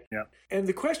 right? Yeah. And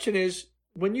the question is,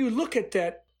 when you look at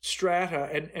that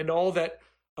strata and all that,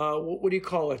 what do you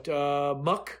call it?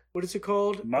 Muck? What is it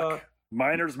called? Muck.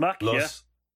 Miner's muck, Los.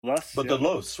 Lus. But the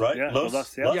los, right? Yeah,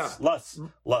 los,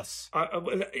 lus.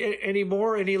 Any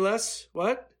more? Any less?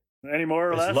 What? Any more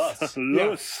or It's less? lus.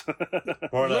 Lus.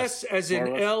 More or less as in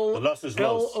More or less. The lus is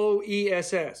los.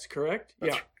 Loess, correct?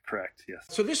 That's Yeah. correct, yes.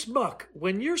 So this muck,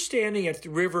 when you're standing at the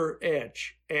river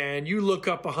edge and you look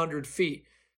up 100 feet,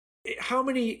 how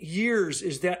many years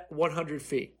is that 100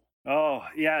 feet? Oh,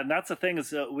 yeah, and that's the thing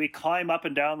is we climb up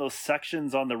and down those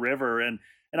sections on the river, and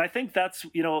I think that's,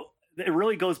 it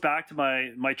really goes back to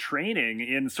my training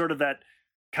in sort of that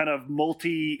kind of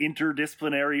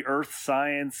interdisciplinary earth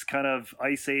science kind of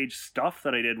ice age stuff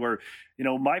that I did where,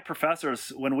 my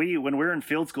professors, when we were in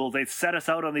field school, they'd set us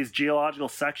out on these geological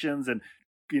sections and,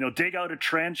 dig out a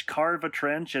trench, carve a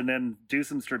trench, and then do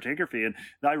some stratigraphy. And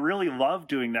I really love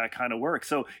doing that kind of work.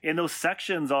 So in those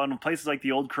sections on places like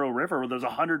the Old Crow River, where there's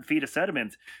 100 feet of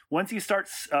sediment, once you start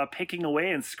picking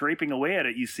away and scraping away at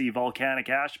it, you see volcanic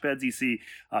ash beds, you see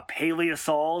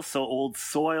paleosols, so old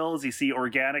soils, you see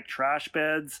organic trash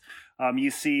beds, you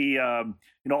see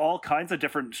all kinds of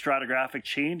different stratigraphic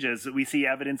changes. We see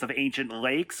evidence of ancient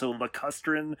lakes, so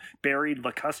buried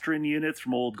lacustrine units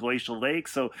from old glacial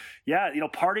lakes. So yeah,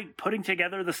 putting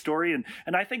together the story,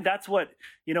 and I think that's what,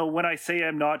 when I say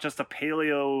I'm not just a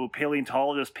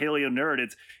paleontologist, paleo nerd,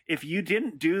 it's if you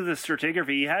didn't do the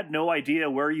stratigraphy, you had no idea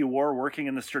where you were working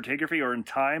in the stratigraphy or in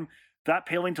time, that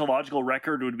paleontological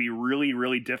record would be really,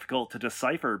 really difficult to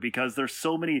decipher because there's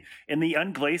so many in the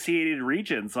unglaciated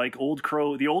regions like the Old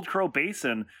Crow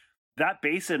Basin. That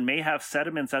basin may have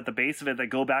sediments at the base of it that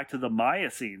go back to the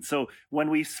Miocene. So when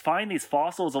we find these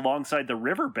fossils alongside the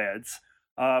riverbeds,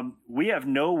 we have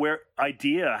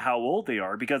idea how old they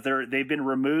are because they've been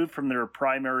removed from their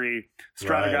primary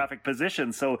stratigraphic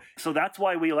position. So that's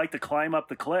why we like to climb up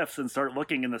the cliffs and start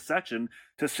looking in the section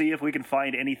to see if we can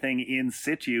find anything in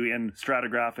situ in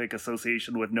stratigraphic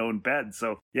association with known beds.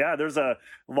 So yeah, there's a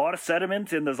lot of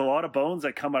sediment and there's a lot of bones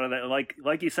that come out of that.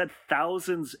 Like you said,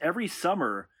 thousands every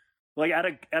summer. Like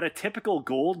at a typical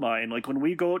gold mine, like when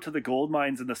we go to the gold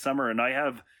mines in the summer, and I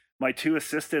have my two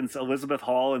assistants, Elizabeth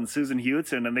Hall and Susan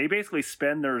Hewitson, and they basically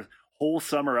spend their whole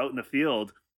summer out in the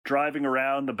field, driving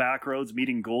around the back roads,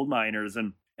 meeting gold miners.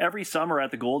 And every summer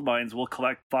at the gold mines, we'll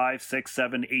collect 5, 6,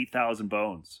 7, 8,000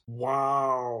 bones.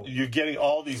 Wow. You're getting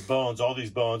all these bones,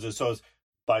 and so it's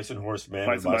bison, horse,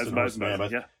 mammoth, bison, horse,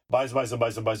 mammoth, yeah. bison.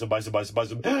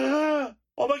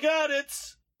 Oh my God,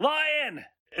 it's lion!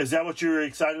 Is that what you're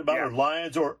excited about? Yeah. Or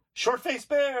lions or short-faced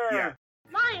bear? Yeah.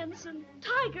 Lions and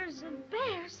tigers and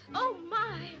bears. Oh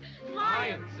my!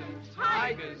 Lions and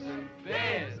tigers and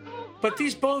bears. But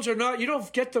these bones are not, you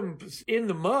don't get them in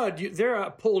the mud. They're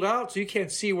pulled out so you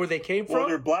can't see where they came from. Well,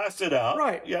 they're blasted out.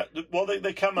 Right. Yeah. Well,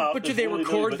 they come out. But do they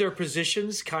record their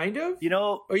positions, kind of? You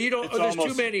know, or you don't? it's Or there's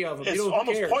almost- too many of them. It's You don't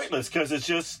almost care. pointless because it's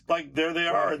just like there they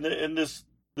are in this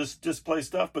display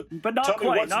stuff. But not tell me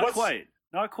quite, what's-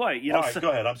 not quite. You know, all right, go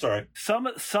ahead. I'm sorry. Some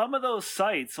of those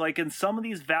sites, like in some of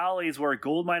these valleys where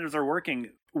gold miners are working,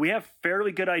 we have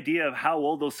fairly good idea of how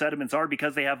old those sediments are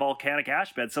because they have volcanic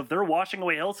ash beds. So if they're washing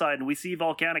away hillside and we see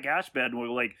volcanic ash bed, and we're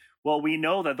like, well, we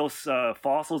know that those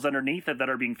fossils underneath it that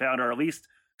are being found are at least,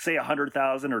 say,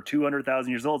 100,000 or 200,000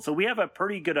 years old. So we have a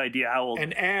pretty good idea how old.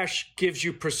 And ash gives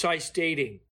you precise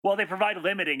dating. Well, they provide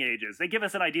limiting ages. They give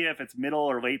us an idea if it's middle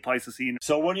or late Pleistocene.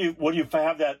 So when you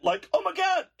have that, like, oh my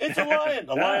God, it's a lion,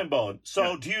 lion bone.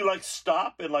 So do you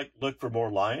stop and look for more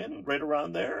lion right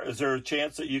around there? Is there a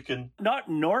chance that you can? Not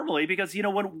normally, because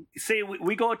when say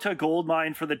we go to a gold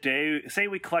mine for the day, say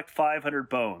we collect 500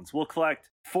 bones, we'll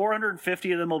collect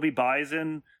 450 of them will be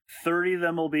bison, 30 of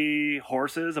them will be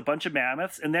horses, a bunch of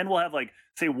mammoths, and then we'll have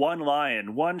say one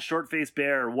lion, one short-faced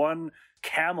bear, one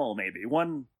camel, maybe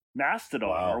one mastodon.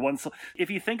 Wow. Or one. If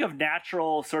you think of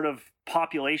natural sort of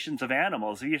populations of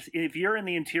animals, if you're in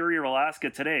the interior of Alaska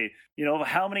today,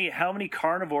 how many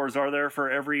carnivores are there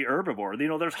for every herbivore?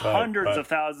 There's hundreds of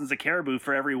thousands of caribou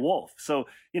for every wolf. So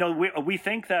we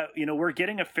think that we're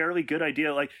getting a fairly good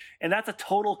idea, and that's a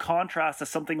total contrast to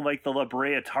something like the La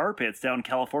Brea tar pits down in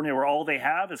California, where all they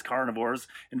have is carnivores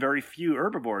and very few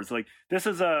herbivores. This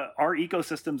is our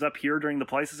ecosystems up here during the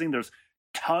Pleistocene. There's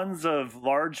tons of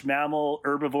large mammal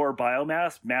herbivore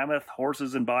biomass, mammoth,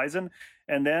 horses, and bison,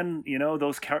 and then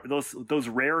those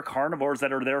rare carnivores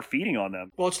that are there feeding on them.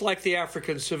 Well, it's like the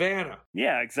African savanna.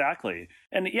 Yeah, exactly.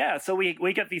 And yeah, so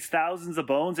we get these thousands of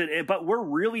bones, but we're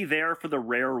really there for the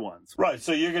rare ones. Right.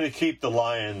 So you're going to keep the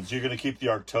lions. You're going to keep the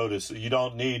Arctodus. You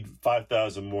don't need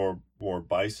 5,000 more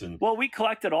bison. Well, we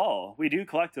collect it all. We do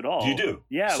collect it all. You do?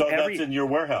 Yeah. So that's in your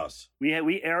warehouse.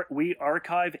 We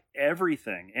archive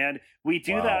everything, and we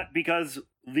do that because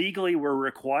legally we're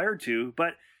required to.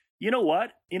 But you know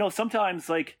what? Sometimes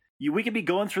we could be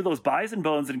going through those bison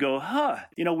bones and go,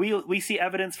 we see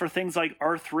evidence for things like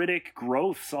arthritic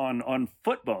growths on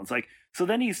foot bones. So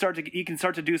then you can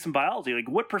start to do some biology.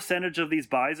 What percentage of these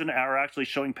bison are actually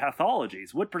showing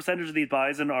pathologies? What percentage of these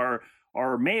bison are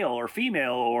male or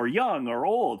female or young or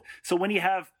old? So when you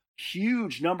have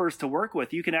huge numbers to work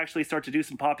with, you can actually start to do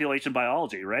some population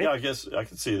biology, right? Yeah, I guess I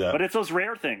can see that. But it's those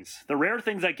rare things, the rare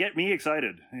things that get me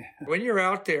excited. When you're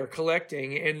out there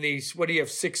collecting in these, what do you have,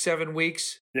 6-7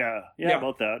 weeks? Yeah,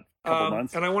 about that. Couple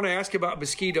months. And I want to ask about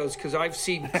mosquitoes because I've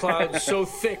seen clouds so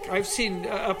thick. I've seen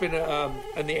up in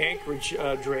the Anchorage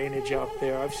drainage out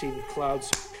there, I've seen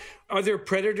clouds. Are there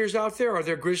predators out there? Are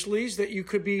there grizzlies that you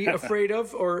could be afraid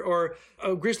of? Or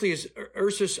grizzly is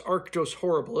Ursus arctos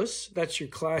horribilis. That's your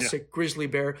classic grizzly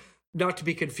bear, not to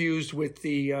be confused with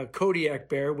the Kodiak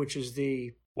bear, which is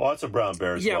the... Well, it's a brown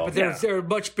bear as well. Yeah, but they're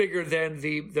much bigger than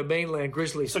the mainland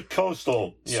grizzlies. It's a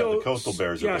coastal... the coastal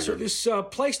bears are bigger. So this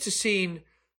Pleistocene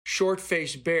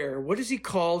short-faced bear, what is he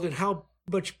called and how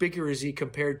much bigger is he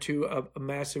compared to a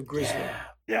massive grizzly?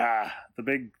 Yeah,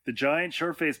 the giant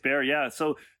short-faced bear. Yeah,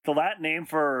 so the Latin name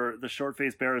for the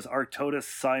short-faced bear is Arctodus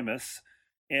simus,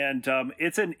 and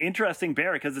it's an interesting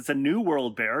bear because it's a New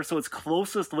World bear. So its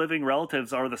closest living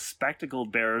relatives are the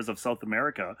spectacled bears of South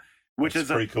America, which is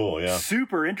pretty cool. Yeah,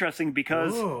 super interesting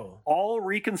because all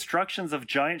reconstructions of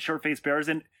giant short-faced bears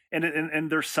and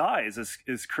their size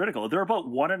is critical. They're about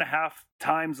 1.5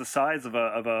 times the size of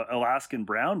a Alaskan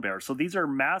brown bear. So these are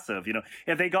massive.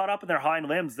 If they got up in their hind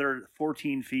limbs, they're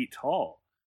 14 feet tall.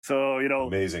 So,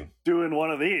 Amazing. doing one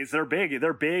of these, they're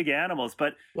big animals.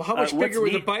 But Well, how much what's bigger were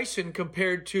the neat- bison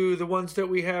compared to the ones that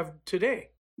we have today?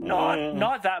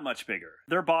 Not that much bigger.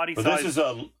 Their body But size.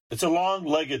 it's a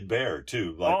long-legged bear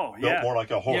too. Like, built more like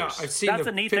a horse. Yeah, I've seen That's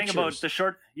the the neat pictures. thing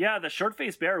about the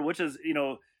short-faced bear, which is,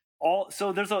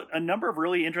 so there's a number of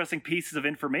really interesting pieces of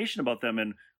information about them.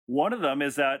 And one of them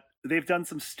is that they've done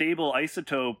some stable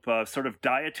isotope sort of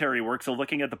dietary work. So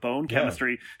looking at the bone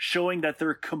chemistry, showing that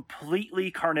they're completely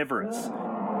carnivorous.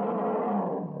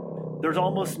 There's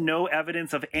almost no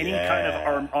evidence of any kind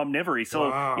of omnivory. So,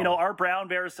 Wow. Our brown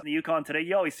bears in the Yukon today,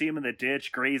 you always see them in the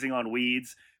ditch grazing on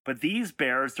weeds. But these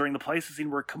bears during the Pleistocene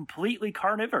were completely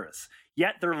carnivorous.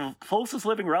 Yet their closest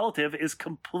living relative is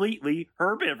completely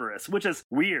herbivorous, which is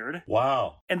weird.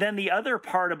 Wow. And then the other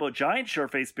part about giant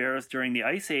short-faced bears during the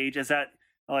Ice Age is that,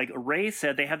 like Ray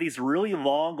said, they have these really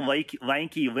long,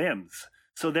 lanky limbs.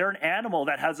 So they're an animal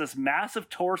that has this massive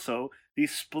torso,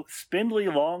 these spindly,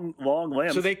 long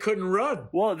limbs. So they couldn't run.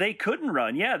 Well, they couldn't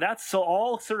run. Yeah, that's so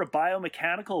all sort of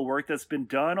biomechanical work that's been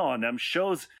done on them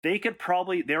shows they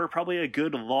were probably a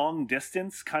good long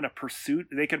distance kind of pursuit.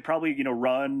 They could probably,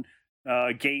 run,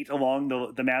 gait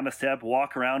along the mammoth steppe,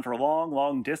 walk around for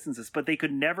long distances, but they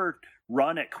could never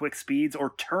run at quick speeds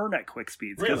or turn at quick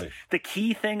speeds. Really? The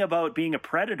key thing about being a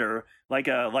predator, like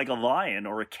a lion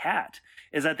or a cat,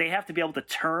 is that they have to be able to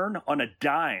turn on a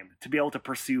dime to be able to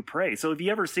pursue prey. So if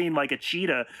you ever seen like a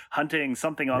cheetah hunting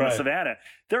something on the savannah,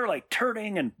 they're like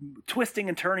turning and twisting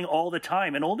and turning all the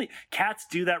time. And only cats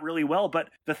do that really well. But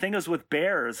the thing is with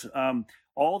bears,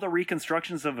 all the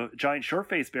reconstructions of a giant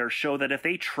short-faced bear show that if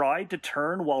they tried to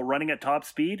turn while running at top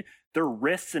speed, their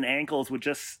wrists and ankles would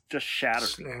just shatter.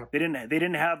 Snap. They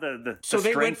didn't have the So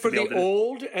they went strength for to be the able to-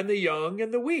 old and the young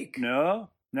and the weak. No.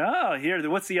 Here,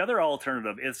 what's the other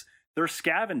alternative? They're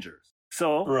scavengers.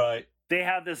 So Right. they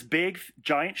have this big,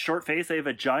 giant, short face. They have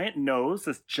a giant nose,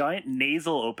 this giant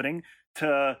nasal opening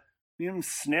to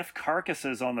sniff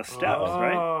carcasses on the steppes,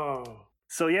 right? Oh.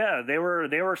 So yeah, they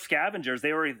were scavengers.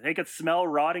 They could smell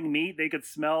rotting meat. They could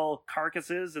smell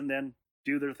carcasses and then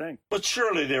do their thing. But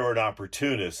surely they were an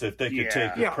opportunist if they could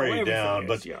take the Yeah, prey everything down. is,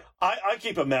 But yeah. I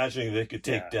keep imagining they could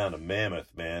take down a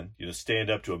mammoth, man. Stand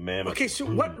up to a mammoth. Okay, so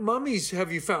what mummies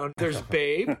have you found? There's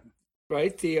Babe,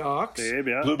 right? The ox. Babe,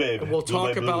 yeah. Blue Babe. And we'll Blue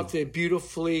talk Babe about Blue. the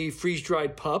beautifully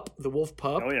freeze-dried pup, the wolf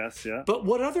pup. Oh yes, yeah. But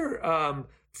what other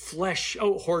flesh?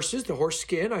 Oh, horses, the horse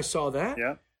skin. I saw that.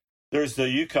 Yeah. There's the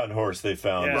Yukon horse they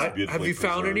found. Yeah. that's Right. beautifully Have you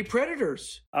found any preserved.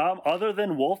 predators? Other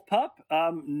than wolf pup,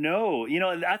 no.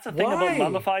 That's the thing Why? about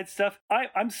mummified stuff.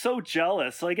 I'm so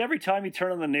jealous. Like every time you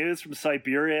turn on the news from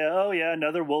Siberia, oh yeah,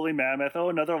 another woolly mammoth, oh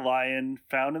another lion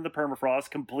found in the permafrost,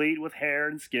 complete with hair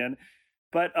and skin.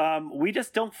 But we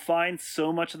just don't find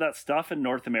so much of that stuff in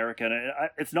North America. And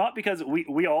it's not because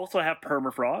we also have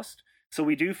permafrost, so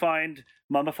we do find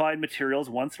mummified materials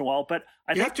once in a while. But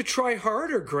I You think have to try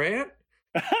harder, Grant.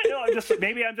 I know,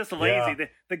 maybe I'm just lazy. Yeah.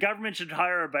 The government should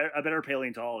hire a better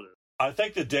paleontologist. I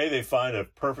think the day they find a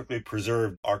perfectly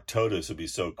preserved Arctodus would be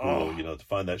so cool, Oh. to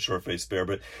find that short-faced bear.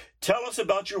 But tell us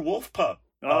about your wolf pup.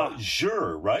 Oh.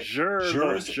 Jure, right? Sure,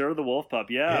 is it? the wolf pup.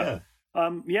 Yeah.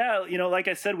 Like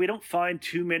I said, we don't find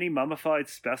too many mummified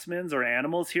specimens or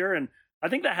animals here, and I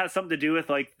think that has something to do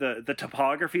with like the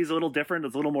topography is a little different.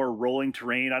 It's a little more rolling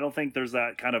terrain. I don't think there's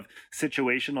that kind of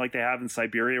situation like they have in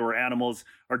Siberia where animals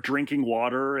are drinking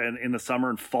water and in the summer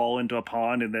and fall into a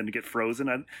pond and then get frozen.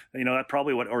 And that's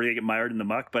probably or they get mired in the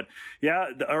muck. But yeah,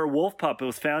 our wolf pup, it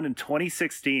was found in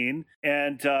 2016,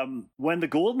 and when the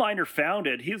gold miner found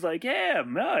it, he was like, "Yeah,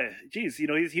 geez, he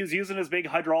was using his big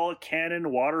hydraulic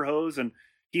cannon, water hose, and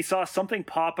he saw something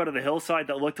pop out of the hillside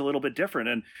that looked a little bit different."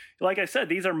 And like I said,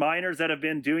 these are miners that have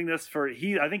been doing this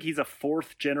I think he's a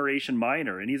 4th generation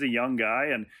miner, and he's a young guy,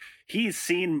 and he's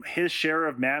seen his share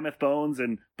of mammoth bones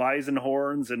and bison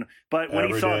horns. But when he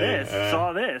Every saw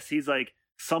day, this, he's like,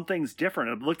 something's different.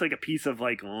 It looked like a piece of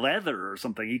like leather or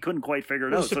something. He couldn't quite figure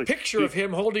it out. There's a picture of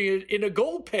him holding it in a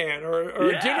gold pan or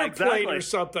a dinner plate or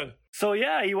something. So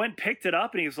yeah, he went and picked it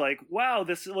up and he was like, wow,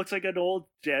 this looks like an old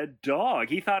dead dog.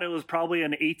 He thought it was probably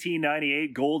an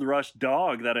 1898 gold rush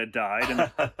dog that had died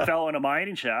and fell in a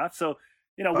mining shaft. So,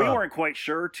 we weren't quite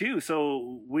sure too.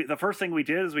 So the first thing we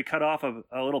did is we cut off a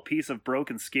little piece of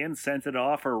broken skin, sent it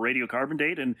off for a radiocarbon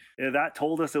date, and that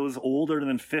told us it was older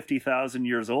than 50,000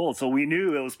 years old. So we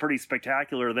knew it was pretty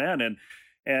spectacular then.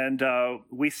 And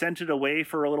we sent it away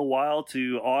for a little while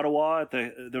to Ottawa.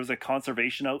 There was a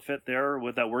conservation outfit there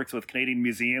that works with Canadian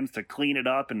museums to clean it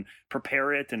up and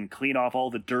prepare it and clean off all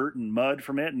the dirt and mud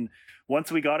from it. And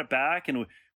once we got it back and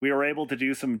We were able to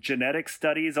do some genetic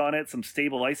studies on it, some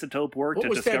stable isotope work. What to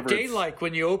was discover that day like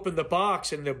when you opened the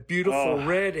box and the beautiful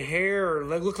red hair?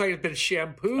 It looked like it'd been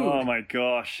shampooed. Oh my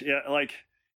gosh. Yeah, like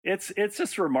it's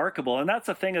just remarkable. And that's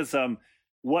the thing is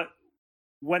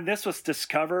when this was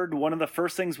discovered, one of the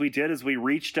first things we did is we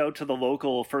reached out to the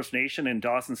local First Nation in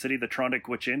Dawson City, the Tronduk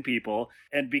Wichin people.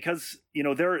 And because, you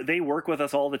know, they work with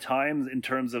us all the time in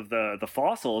terms of the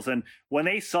fossils. And when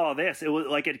they saw this, it was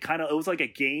like it was like a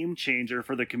game changer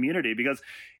for the community, because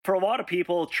for a lot of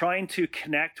people trying to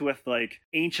connect with like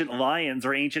ancient lions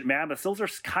or ancient mammoths, those are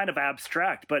kind of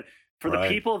abstract. But for the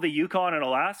people of the Yukon and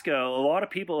Alaska, a lot of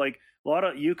people like a lot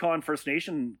of Yukon First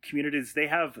Nation communities, they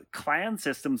have clan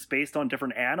systems based on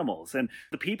different animals. And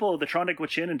the people of the Tronduk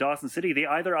Wichin in Dawson City, they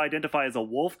either identify as a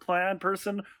wolf clan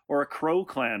person or a crow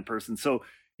clan person. So,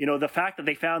 you know, the fact that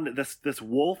they found that this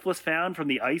wolf was found from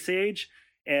the Ice Age,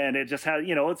 and it just had,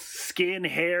 you know, its skin,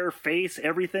 hair, face,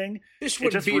 everything. This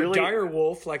wouldn't be a dire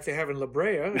wolf like they have in La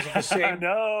Brea. Is it the same?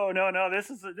 No. This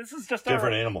is just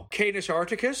different animal. Canis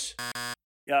arcticus?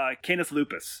 Canis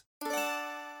lupus.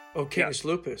 Oh, Canis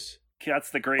lupus.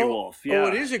 That's the gray wolf. Yeah. Oh,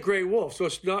 it is a gray wolf. So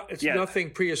it's nothing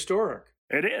prehistoric.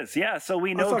 It is, yeah. So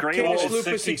we know gray wolf is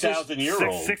 60,000 years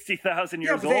old. 60,000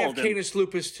 years old. Yeah, but they have Canis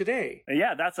lupus today.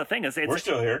 Yeah, that's the thing. We're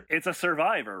still here. It's a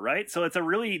survivor, right? So it's a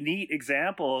really neat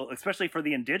example, especially for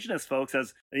the indigenous folks,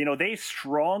 as you know, they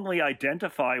strongly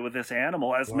identify with this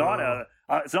animal as it's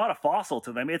not a fossil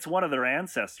to them. It's one of their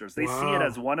ancestors. They see it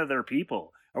as one of their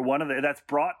people, or one of the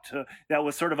that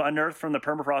was sort of unearthed from the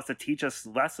permafrost to teach us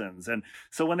lessons. And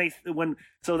so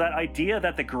so that idea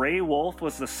that the gray wolf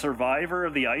was the survivor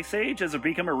of the Ice Age has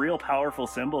become a real powerful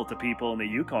symbol to people in the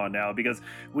Yukon now, because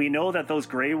we know that those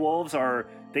gray wolves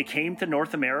they came to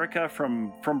North America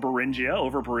from Beringia,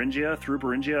 over Beringia, through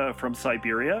Beringia, from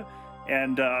Siberia,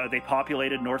 and they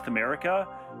populated North America.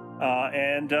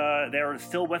 And they're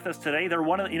still with us today. They're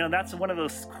that's one of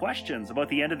those questions about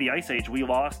the end of the Ice Age. We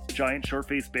lost giant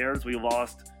short-faced bears, we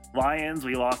lost lions,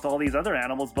 we lost all these other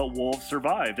animals, but wolves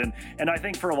survived. And I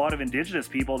think for a lot of indigenous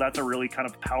people, that's a really kind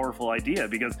of powerful idea,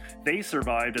 because they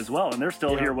survived as well, and they're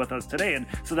still here with us today. And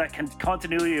so that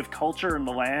continuity of culture and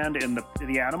the land and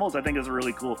the animals, I think, is a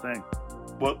really cool thing.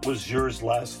 What was yours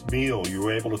last meal? You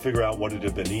were able to figure out what it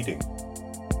had been eating.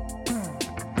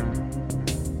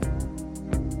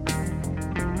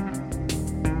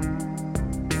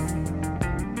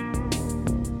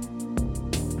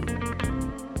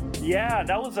 Yeah,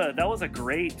 that was a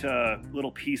great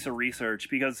little piece of research,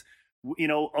 because, you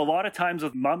know, a lot of times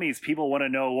with mummies, people want to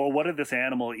know, well, what did this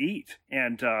animal eat?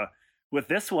 And with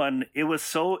this one, it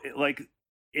was a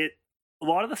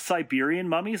lot of the Siberian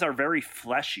mummies are very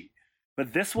fleshy,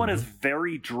 but this one is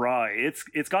very dry.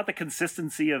 It's got the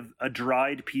consistency of a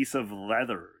dried piece of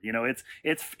leather. You know,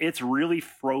 it's really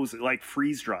frozen, like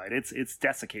freeze dried. It's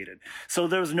desiccated. So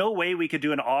there's no way we could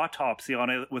do an autopsy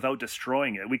on it without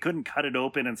destroying it. We couldn't cut it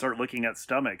open and start looking at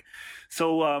stomach.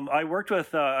 So I worked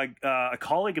with a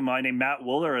colleague of mine named Matt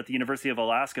Wooler at the University of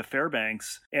Alaska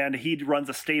Fairbanks, and he runs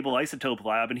a stable isotope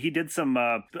lab, and he did some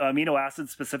amino acid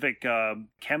specific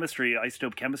chemistry,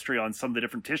 isotope chemistry on some of the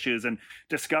different tissues, and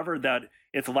discovered that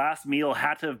its last meal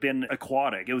had to have been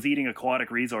aquatic. It was eating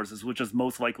aquatic resources, which is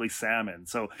most likely salmon.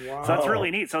 So that's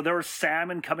really neat. So there was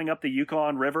salmon coming up the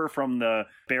Yukon River from the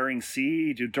Bering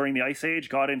Sea during the Ice Age,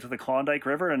 got into the Klondike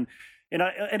River, and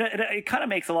it kind of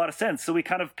makes a lot of sense. So we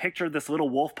kind of pictured this little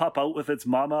wolf pup out with its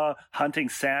mama hunting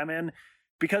salmon.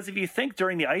 Because if you think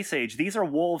during the Ice Age, these are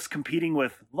wolves competing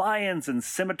with lions and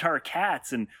scimitar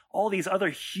cats and all these other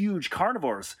huge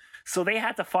carnivores. So they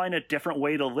had to find a different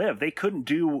way to live. They couldn't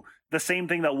do the same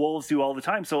thing that wolves do all the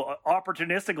time. So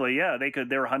opportunistically,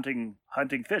 they were hunting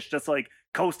fish, just like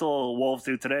coastal wolves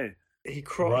do today. He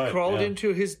crawled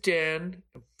into his den,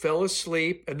 fell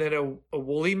asleep, and then a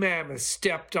woolly mammoth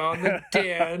stepped on the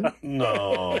den.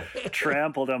 No.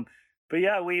 Trampled him. But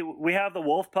yeah, we have the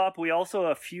wolf pup. We also,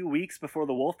 a few weeks before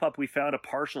the wolf pup, we found a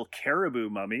partial caribou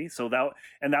mummy. So that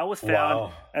was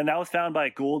found by a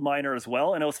gold miner as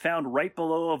well, and it was found right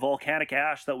below a volcanic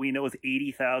ash that we know is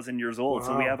 80,000 years old. Wow.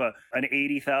 So we have an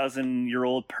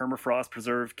 80,000-year-old permafrost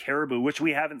preserved caribou, which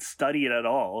we haven't studied at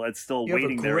all. It's still waiting there.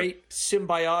 You have a great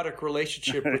symbiotic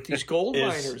relationship with these gold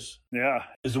miners. Yeah.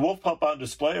 Is the wolf pup on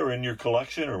display or in your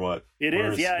collection or what? It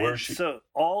is. So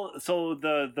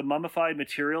the mummified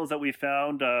materials that we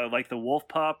found, like the wolf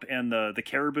pup and the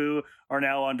caribou, are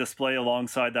now on display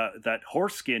alongside that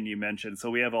horse skin you mentioned. So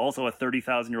we have also a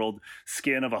 30,000-year-old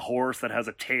skin of a horse that has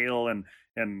a tail and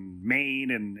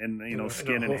mane and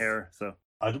skin and hair. So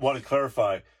I want to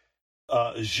clarify.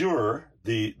 Jure,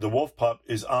 the wolf pup,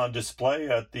 is on display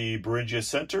at the Beringia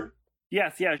Center.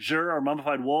 Yes, yeah, Jur, our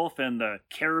mummified wolf, and the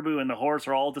caribou and the horse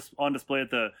are all on display at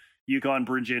the Yukon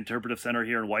Beringia Interpretive Center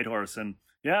here in Whitehorse. And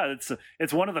yeah,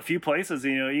 it's one of the few places,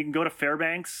 you can go to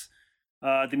Fairbanks.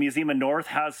 The Museum of North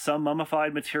has some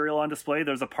mummified material on display.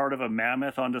 There's a part of a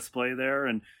mammoth on display there,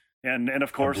 and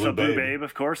of course a blue babe,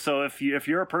 of course. So if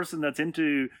you're a person that's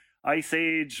into Ice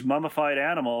Age mummified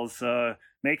animals,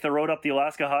 make the road up the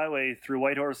Alaska Highway through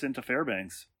Whitehorse into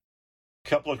Fairbanks.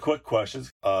 Couple of quick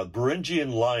questions.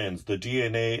 Beringian lions, the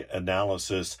DNA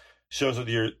analysis shows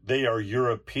that they are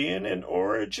European in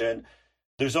origin.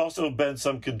 There's also been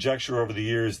some conjecture over the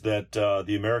years that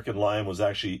the American lion was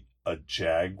actually a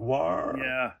jaguar.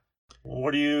 Yeah.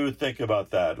 What do you think about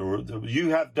that? Or you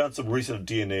have done some recent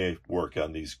DNA work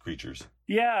on these creatures.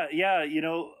 Yeah.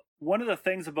 One of the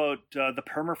things about the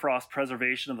permafrost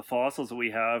preservation of the fossils that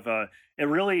we have, I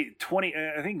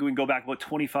think we can go back about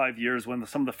 25 years when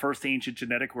some of the first ancient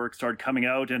genetic work started coming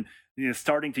out and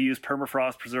starting to use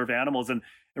permafrost preserved animals. And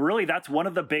really, that's one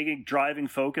of the big driving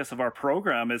focus of our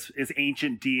program is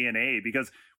ancient DNA,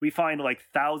 because we find like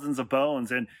thousands of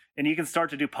bones and you can start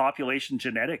to do population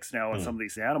genetics now on some of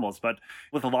these animals. But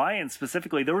with lions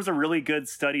specifically, there was a really good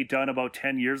study done about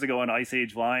 10 years ago on Ice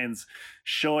Age lions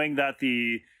showing that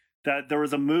there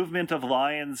was a movement of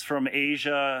lions from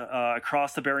Asia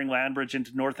across the Bering Land Bridge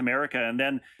into North America. And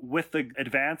then with the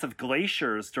advance of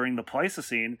glaciers during the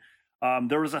Pleistocene,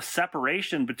 there was a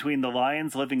separation between the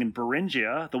lions living in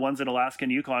Beringia, the ones in Alaska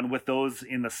and Yukon, with those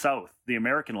in the south, the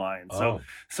American lions.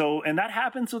 So and that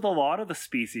happens with a lot of the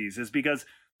species, is because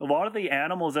a lot of the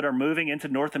animals that are moving into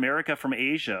North America from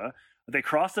Asia, they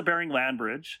cross the Bering Land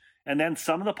Bridge, and then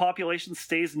some of the population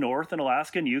stays north in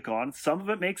Alaska and Yukon. Some of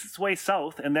it makes its way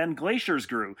south, and then glaciers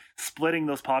grew, splitting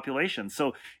those populations.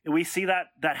 So we see that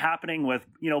happening with,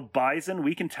 bison.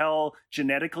 We can tell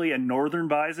genetically a northern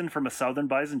bison from a southern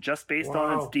bison just based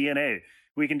on its DNA.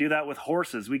 We can do that with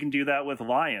horses. We can do that with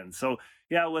lions. So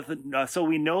yeah, so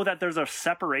we know that there's a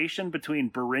separation between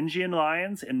Beringian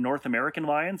lions and North American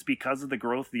lions because of the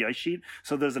growth of the ice sheet.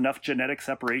 So there's enough genetic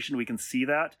separation. We can see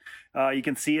that. You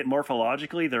can see it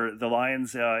morphologically. The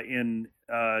lions down in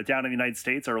the United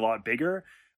States are a lot bigger.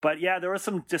 But yeah, there was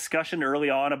some discussion early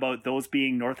on about those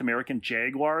being North American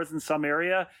jaguars in some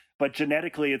area. But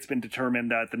genetically, it's been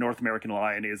determined that the North American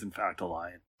lion is in fact a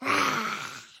lion.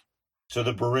 So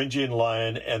the Beringian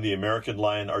lion and the American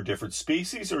lion are different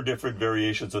species or different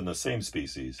variations on the same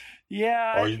species?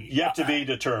 Yeah. Or yet to be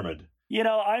determined?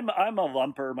 I'm a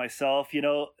lumper myself.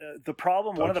 The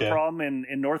problem, one of the problem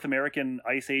in North American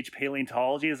Ice Age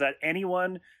paleontology is that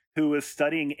anyone who was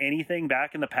studying anything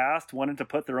back in the past wanted to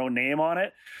put their own name on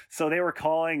it. So they were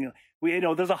calling,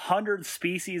 there's 100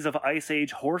 species of Ice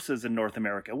Age horses in North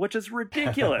America, which is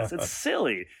ridiculous. It's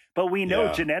silly. But we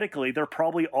know genetically they're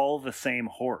probably all the same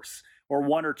horse, or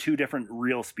one or two different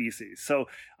real species. So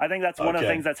I think that's one of the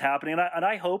things that's happening. And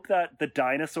I hope that the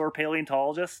dinosaur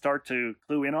paleontologists start to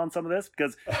clue in on some of this,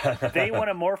 because they want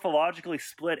to morphologically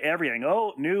split everything.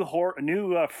 Oh, new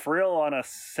frill on a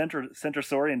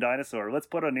centrosaurian dinosaur. Let's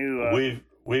put a new...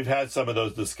 We've had some of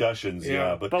those discussions,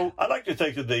 but I like to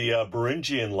think that the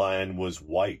Beringian lion was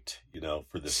white,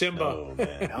 for the Simba. Snow,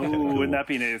 man. Oh, wouldn't that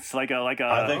be nice? Like a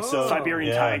I think so.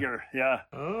 Siberian tiger, yeah.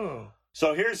 Oh.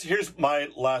 So here's my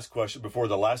last question before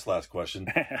the last question.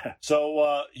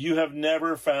 So you have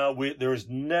never found, there's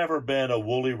never been a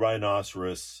woolly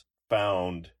rhinoceros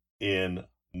found in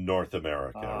North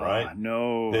America, right?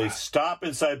 No. They stop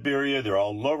in Siberia. They're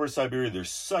all over Siberia. They're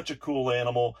such a cool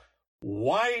animal.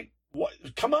 Why?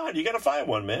 Come on, you got to find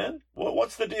one, man.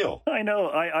 What's the deal? I know.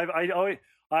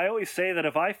 I always say that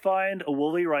if I find a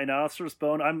woolly rhinoceros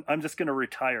bone, I'm just going to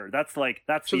retire. That's so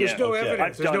the there's end. no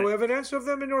evidence. There's no evidence of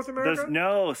them in North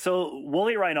America? So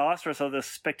woolly rhinoceros are this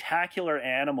spectacular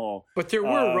animal. But there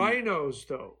were rhinos,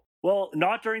 though. Well,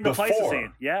 not during the Before.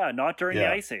 Pleistocene. Yeah, not during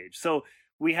the Ice Age. So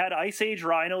we had Ice Age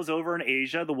rhinos over in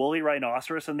Asia, the woolly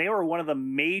rhinoceros, and they were one of the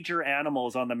major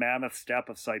animals on the Mammoth Steppe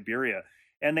of Siberia.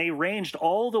 And they ranged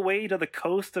all the way to the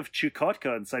coast of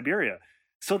Chukotka in Siberia.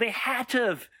 So they had to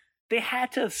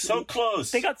have so close.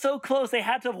 They got so close. They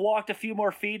had to have walked a few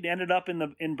more feet and ended up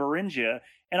in Beringia.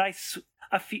 And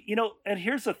and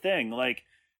here's the thing, like,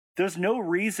 there's no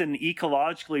reason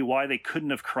ecologically why they couldn't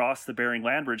have crossed the Bering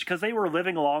Land Bridge, because they were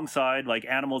living alongside like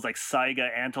animals like saiga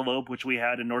antelope, which we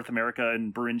had in North America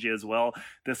and Beringia as well.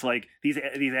 These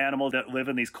animals that live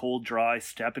in these cold, dry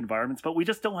steppe environments, but we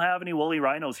just don't have any woolly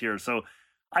rhinos here. So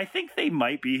I think they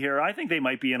might be here. I think they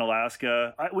might be in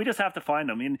Alaska. We just have to find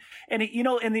them.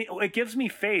 It gives me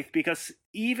faith, because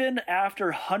even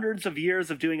after hundreds of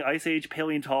years of doing Ice Age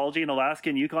paleontology in Alaska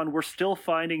and Yukon, we're still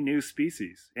finding new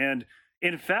species. And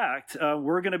In fact,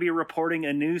 we're going to be reporting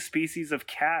a new species of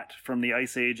cat from the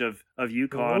Ice Age of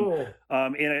Yukon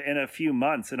in a few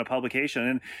months in a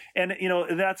publication. And you know,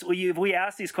 that's if we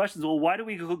ask these questions, well, why do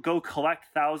we go collect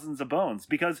thousands of bones?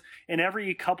 Because in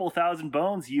every couple thousand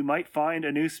bones, you might find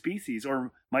a new species,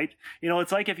 or might, you know,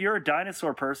 it's like if you're a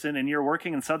dinosaur person and you're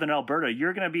working in southern Alberta,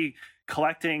 you're going to be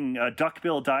collecting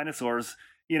duck-billed dinosaurs.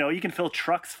 You know, you can fill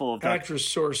trucks full of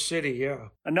Hadrosaur City, yeah.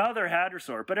 Another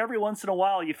hadrosaur. But every once in a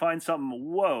while you find something,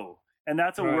 whoa. And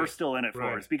that's what we're still in it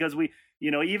for. Is because we,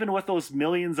 you know, even with those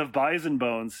millions of bison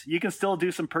bones, you can still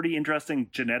do some pretty interesting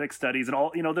genetic studies and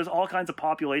all, you know, there's all kinds of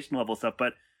population level stuff,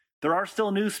 but there are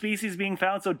still new species being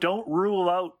found. So don't rule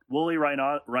out woolly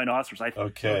rhinoceros.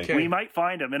 Okay. We might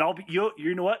find them. And I'll be,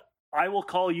 you know what? I will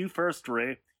call you first,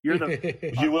 Ray. You're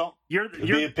the you will. You're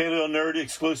be a Paleo Nerd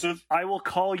exclusive. I will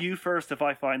call you first if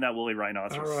I find that woolly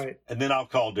rhinoceros. All right, and then I'll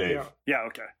call Dave. Yeah,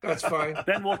 okay, that's fine.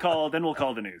 Then we'll call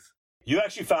the news. You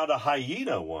actually found a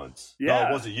hyena once. Yeah, no,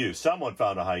 it wasn't you. Someone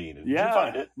found a hyena. Did you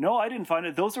find it? No, I didn't find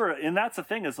it. Those are, and that's the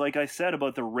thing is, like I said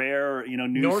about the rare, you know,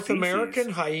 new North species. American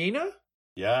hyena.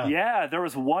 Yeah. There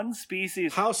was one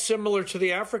species. How similar to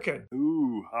the African?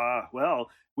 Ooh, well.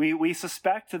 We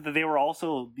suspect that they were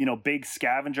also, you know, big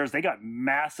scavengers. They got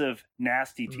massive,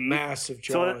 nasty teeth. Massive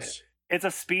jaws. So it's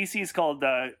a species called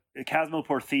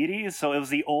Chasmoporthetes. So it was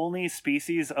the only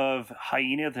species of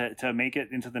hyena to make it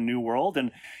into the New World.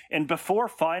 And before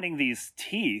finding these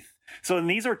teeth, and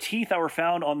these are teeth that were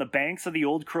found on the banks of the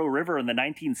Old Crow River in the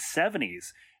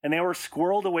 1970s. And they were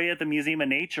squirreled away at the Museum of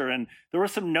Nature. And there were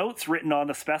some notes written on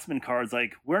the specimen cards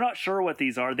like, we're not sure what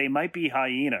these are. They might be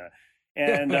hyena.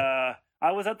 And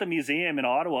I was at the museum in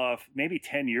Ottawa maybe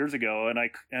 10 years ago, and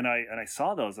I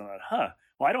saw those, and I thought,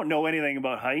 well, I don't know anything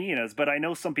about hyenas, but I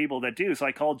know some people that do. So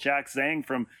I called Jack Zhang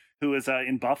who was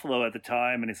in Buffalo at the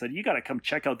time, and he said, you got to come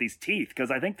check out these teeth,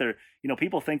 because I think they're, you know,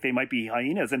 people think they might be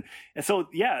hyenas. And so,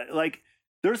 yeah, like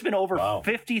there's been over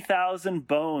 50,000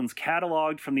 bones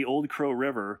cataloged from the Old Crow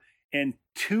River, and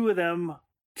 2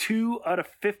 out of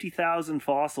 50,000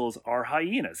 fossils are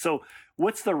hyenas. So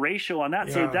what's the ratio on that?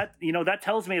 Yeah. So that, you know, that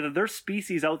tells me that there's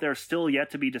species out there still yet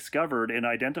to be discovered and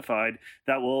identified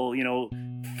that will, you know,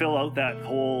 fill out that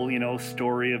whole, you know,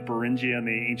 story of Beringia and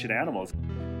the ancient animals.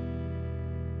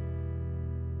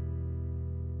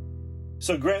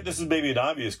 So Grant, this is maybe an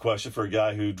obvious question for a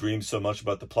guy who dreams so much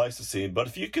about the Pleistocene, but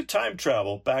if you could time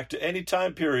travel back to any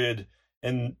time period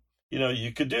and, you know,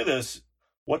 you could do this,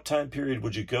 what time period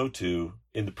would you go to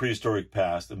in the prehistoric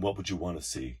past, and what would you want to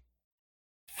see?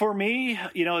 For me,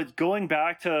 you know, going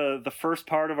back to the first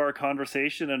part of our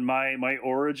conversation and my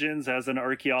origins as an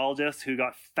archaeologist who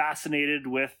got fascinated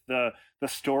with the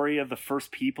story of the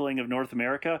first peopling of North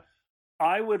America,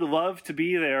 I would love to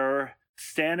be there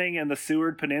standing in the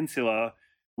Seward Peninsula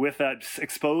with that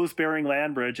exposed Bering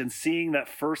Land Bridge and seeing that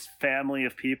first family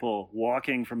of people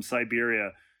walking from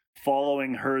Siberia,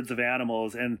 following herds of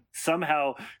animals and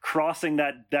somehow crossing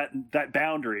that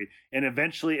boundary and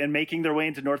eventually and making their way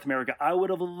into North America. I would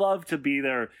have loved to be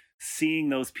there seeing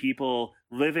those people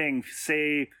living,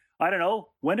 say, I don't know,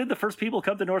 when did the first people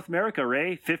come to North America,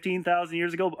 Ray? 15,000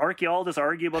 years ago? Archaeologists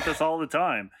argue about this all the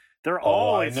time. They're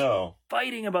always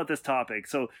fighting about this topic.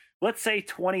 So let's say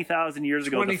 20,000 years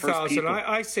ago. 20,000.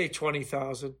 I say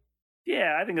 20,000.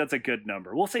 Yeah, I think that's a good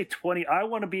number. We'll say 20. I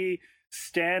want to be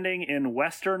standing in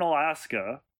Western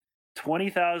Alaska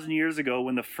 20,000 years ago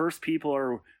when the first people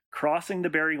are crossing the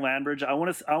Bering Land Bridge. I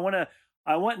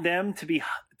want them to be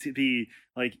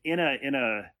like in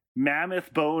a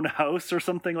mammoth bone house or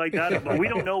something like that. But we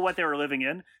don't know what they were living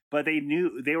in, but they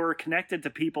knew they were connected to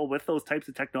people with those types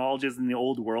of technologies in the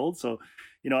old world. So,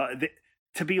 you know,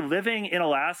 to be living in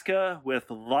Alaska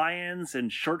with lions and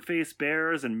short-faced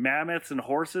bears and mammoths and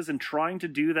horses and trying to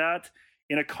do that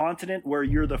in a continent where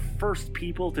you're the first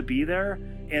people to be there,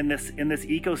 and this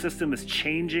ecosystem is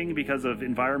changing because of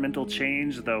environmental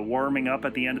change, the warming up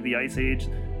at the end of the Ice Age.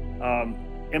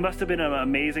 It must have been an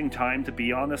amazing time to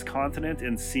be on this continent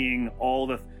and seeing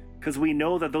because we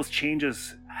know that those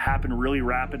changes happen really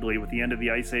rapidly with the end of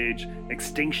the Ice Age,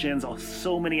 extinctions,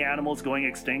 so many animals going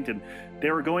extinct, and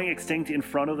they were going extinct in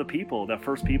front of the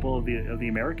first people of the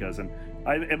Americas. And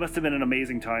it must have been an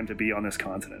amazing time to be on this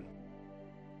continent.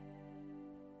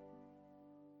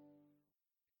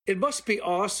 It must be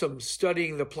awesome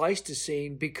studying the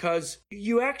Pleistocene because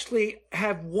you actually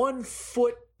have 1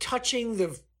 foot touching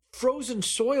the frozen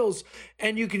soils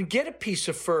and you can get a piece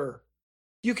of fur.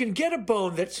 You can get a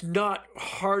bone that's not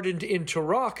hardened into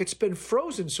rock. It's been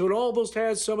frozen, so it almost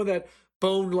has some of that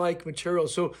bone-like material.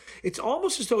 So it's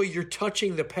almost as though you're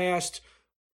touching the past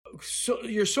so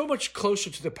you're so much closer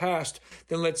to the past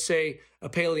than, let's say, a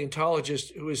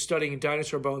paleontologist who is studying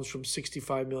dinosaur bones from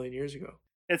 65 million years ago.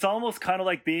 It's almost kind of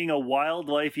like being a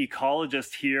wildlife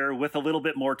ecologist here with a little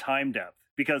bit more time depth,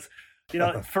 because, you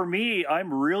know, for me,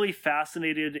 I'm really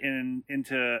fascinated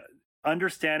into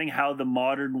understanding how the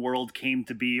modern world came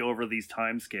to be over these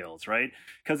timescales, right?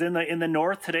 Because in the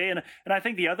north today, and I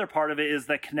think the other part of it is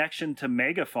that connection to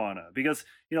megafauna. Because,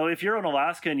 you know, if you're in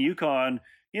Alaska and Yukon,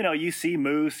 you know, you see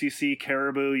moose, you see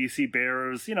caribou, you see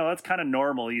bears, you know, that's kind of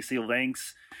normal. You see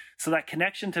lynx. So that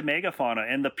connection to megafauna,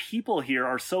 and the people here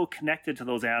are so connected to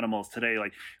those animals today.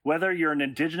 Like, whether you're an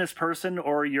indigenous person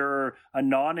or you're a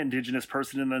non-indigenous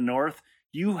person in the north,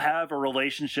 you have a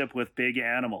relationship with big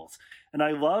animals. And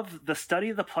I love the study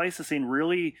of the Pleistocene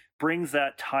really brings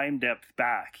that time depth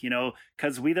back, you know,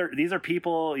 because these are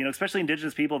people, you know, especially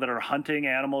indigenous people that are hunting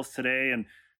animals today and,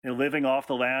 you know, living off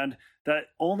the land, that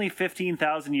only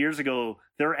 15,000 years ago,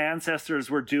 their ancestors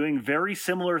were doing very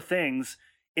similar things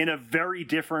in a very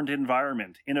different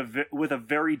environment, with a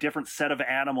very different set of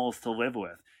animals to live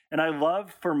with. And I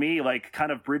love, for me, like,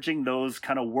 kind of bridging those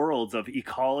kind of worlds of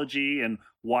ecology and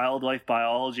wildlife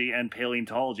biology and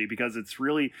paleontology, because it's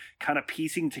really kind of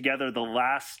piecing together the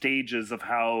last stages of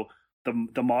how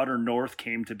the modern North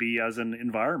came to be as an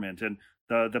environment. And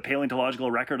the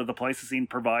paleontological record of the Pleistocene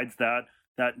provides that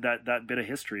bit of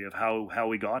history of how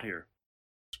we got here.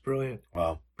 It's brilliant.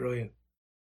 Wow. Brilliant.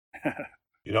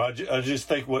 You know, I just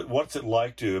think, what's it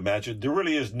like to imagine there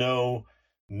really is no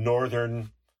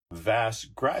northern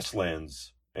vast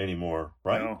grasslands anymore,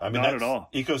 right? No, I mean, not at all.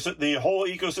 The whole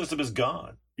ecosystem is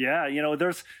gone. Yeah, you know,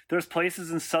 there's places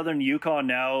in southern Yukon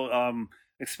now,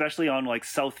 especially on like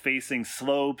south-facing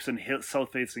slopes and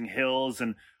south-facing hills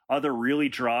and other really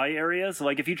dry areas.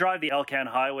 Like if you drive the Alcan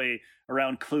Highway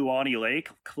around Kluane Lake,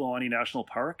 Kluane National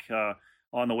Park,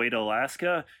 on the way to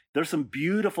Alaska, there's some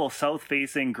beautiful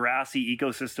south-facing grassy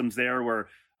ecosystems there where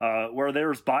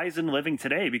there's bison living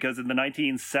today, because in the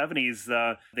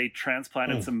 1970s they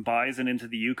transplanted some bison into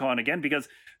the Yukon again, because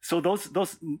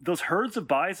those herds of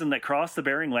bison that crossed the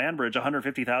Bering Land Bridge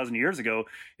 150,000 years ago,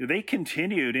 they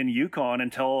continued in Yukon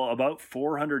until about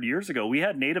 400 years ago. We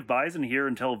had native bison here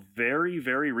until very,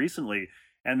 very recently.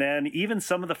 And then even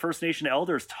some of the First Nation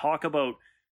elders talk about,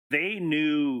 they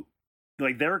knew,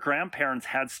 like, their grandparents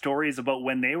had stories about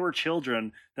when they were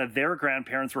children that their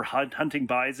grandparents were hunting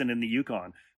bison in the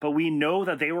Yukon. But we know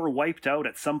that they were wiped out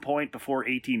at some point before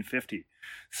 1850.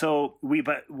 So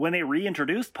but when they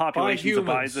reintroduced populations of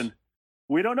bison,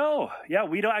 we don't know. Yeah,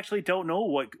 we don't know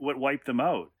what wiped them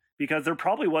out, because there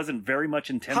probably wasn't very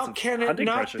much intensive How can it hunting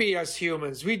not pressure. be us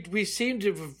humans? We seem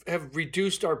to have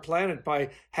reduced our planet by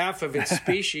half of its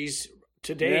species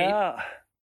today. Yeah.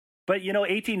 But, you know,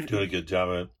 Doing a good job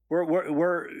of it. We're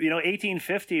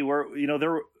 1850,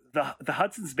 the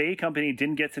Hudson's Bay Company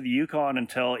didn't get to the Yukon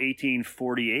until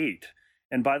 1848.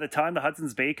 And by the time the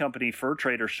Hudson's Bay Company fur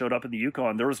traders showed up in the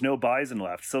Yukon, there was no bison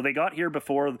left. So they got here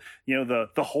before, you know,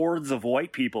 the hordes of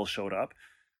white people showed up.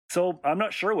 So I'm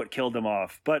not sure what killed them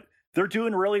off, but they're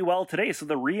doing really well today. So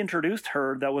the reintroduced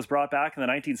herd that was brought back in the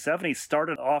 1970s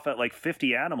started off at like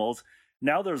 50 animals.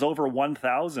 Now there's over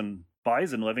 1,000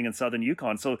 bison living in southern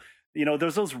Yukon. So, you know,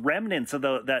 there's those remnants of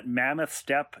that mammoth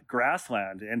steppe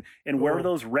grassland, and where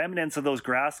those remnants of those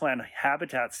grassland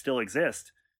habitats still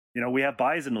exist, you know, we have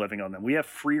bison living on them. We have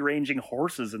free-ranging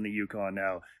horses in the Yukon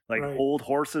now, like old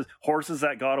horses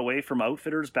that got away from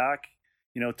outfitters back,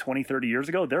 you know, 20, 30 years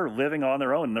ago. They're living on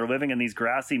their own. They're living in these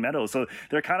grassy meadows. So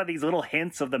they're kind of these little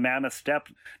hints of the mammoth steppe,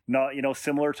 not, you know,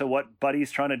 similar to what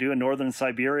Buddy's trying to do in northern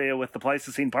Siberia with the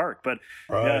Pleistocene Park. But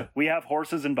we have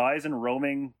horses and bison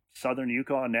roaming southern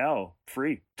Yukon now,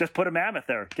 free. Just put a mammoth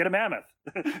there. Get a mammoth.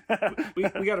 we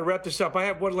got to wrap this up. I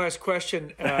have one last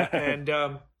question, and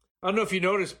I don't know if you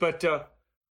noticed, but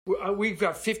we've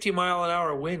got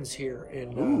 50-mile-an-hour winds here.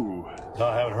 Ooh, no,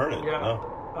 I haven't heard it. Yeah.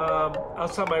 No.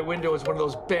 Outside my window is one of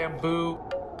those bamboo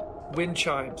wind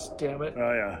chimes. Damn it.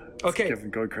 Oh yeah. Okay.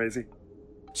 Going crazy.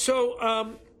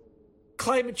 So,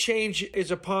 climate change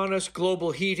is upon us.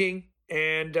 Global heating,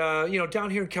 and you know, down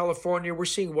here in California, we're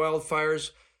seeing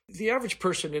wildfires. The average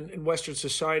person in Western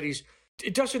societies,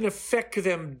 it doesn't affect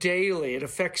them daily. It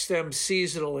affects them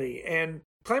seasonally. And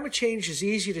climate change is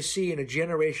easy to see in a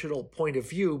generational point of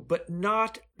view, but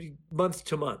not month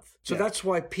to month. So that's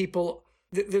why people,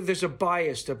 there's a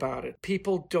bias about it.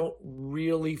 People don't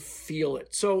really feel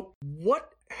it. So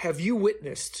what have you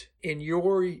witnessed in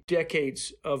your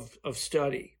decades of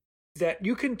study that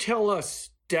you can tell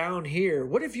us down here?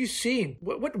 What have you seen?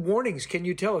 What warnings can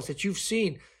you tell us that you've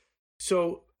seen?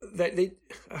 So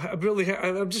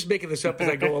I'm just making this up as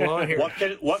I go along here.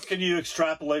 What can you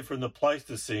extrapolate from the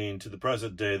Pleistocene to the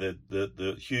present day,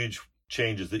 the huge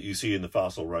changes that you see in the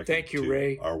fossil record? Thank you,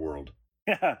 Ray. Our world.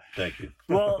 Yeah. Thank you.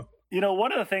 Well,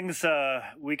 one of the things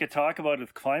we could talk about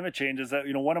with climate change is that,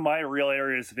 one of my real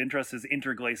areas of interest is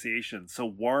interglaciation, so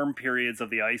warm periods of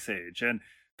the Ice Age. And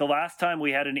the last time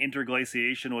we had an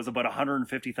interglaciation was about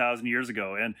 150,000 years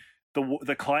ago. And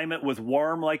the climate was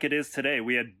warm like it is today.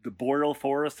 We had the boreal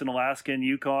forest in Alaska and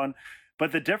Yukon.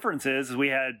 But the difference is we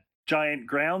had giant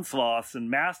ground sloths and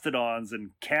mastodons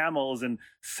and camels and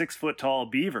 6-foot-tall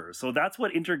beavers. So that's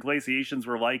what interglaciations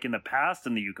were like in the past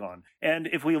in the Yukon. And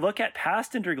if we look at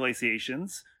past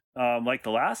interglaciations, like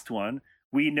the last one,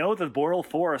 we know the boreal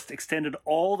forest extended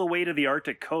all the way to the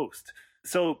Arctic coast.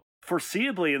 So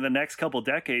foreseeably in the next couple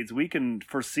decades, we can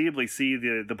foreseeably see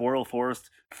the boreal forest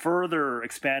further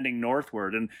expanding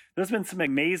northward. And there's been some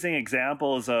amazing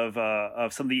examples of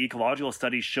some of the ecological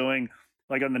studies showing,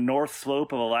 like on the north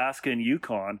slope of Alaska and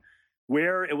Yukon,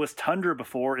 where it was tundra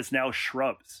before is now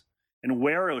shrubs. And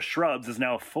where it was shrubs is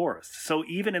now forest. So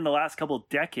even in the last couple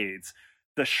decades,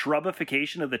 the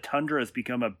shrubification of the tundra has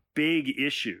become a big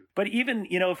issue. But even,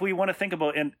 if we want to think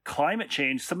about climate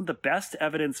change, some of the best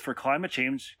evidence for climate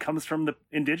change comes from the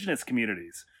indigenous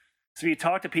communities. So if you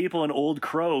talk to people in Old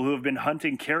Crow who have been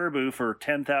hunting caribou for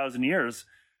 10,000 years,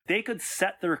 they could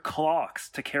set their clocks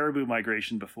to caribou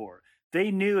migration before. They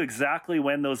knew exactly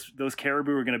when those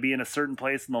caribou were going to be in a certain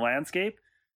place in the landscape,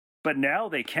 but now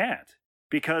they can't,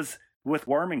 because with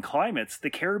warming climates, the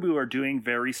caribou are doing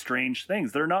very strange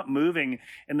things. They're not moving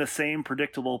in the same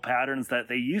predictable patterns that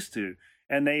they used to.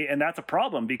 And that's a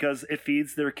problem because it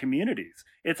feeds their communities.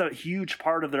 It's a huge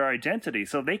part of their identity.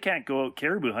 So if they can't go out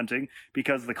caribou hunting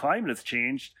because the climate has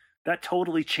changed, that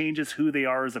totally changes who they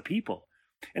are as a people.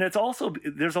 And it's also,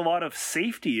 there's a lot of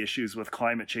safety issues with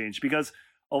climate change because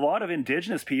a lot of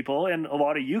indigenous people and a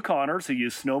lot of Yukoners who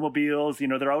use snowmobiles,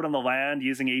 they're out on the land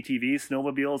using ATVs,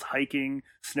 snowmobiles, hiking,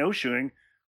 snowshoeing.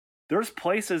 There's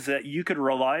places that you could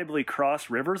reliably cross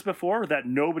rivers before that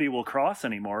nobody will cross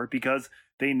anymore because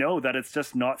they know that it's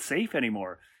just not safe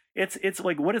anymore. It's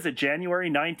like, what is it, January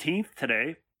 19th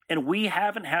today? And we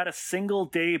haven't had a single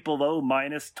day below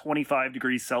minus 25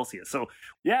 degrees Celsius. So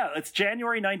yeah, it's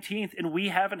January 19th and we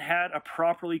haven't had a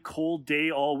properly cold day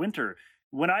all winter.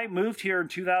 When I moved here in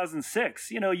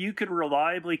 2006, you could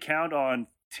reliably count on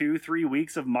 2-3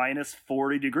 weeks of minus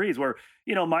 40 degrees where,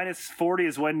 minus 40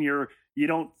 is when you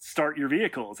don't start your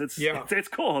vehicles. It's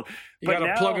cold. You got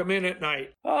to plug them in at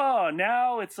night. Oh,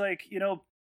 now it's like,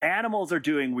 animals are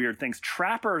doing weird things.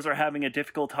 Trappers are having a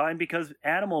difficult time because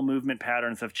animal movement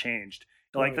patterns have changed.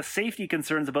 Like the safety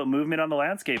concerns about movement on the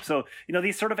landscape. So,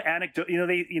 these sort of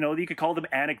you could call them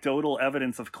anecdotal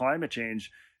evidence of climate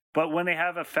change. But when they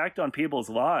have effect on people's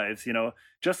lives,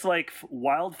 just like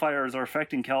wildfires are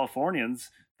affecting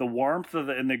Californians, the warmth of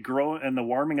the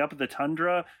warming up of the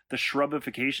tundra, the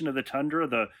shrubification of the tundra,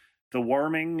 the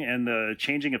warming and the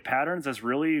changing of patterns has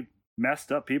really messed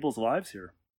up people's lives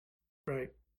here.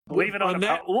 Right. We'll leave it on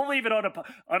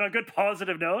a good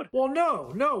positive note. Well,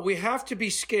 no, we have to be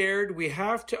scared. We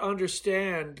have to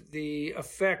understand the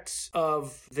effects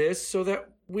of this so that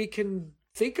we can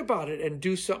think about it and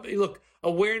do something. Look,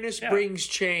 awareness brings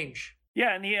change.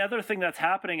 Yeah, and the other thing that's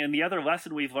happening, and the other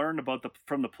lesson we've learned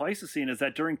from the Pleistocene is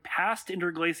that during past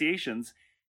interglaciations,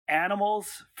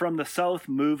 animals from the south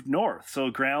moved north. So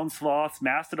ground sloths,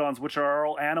 mastodons, which are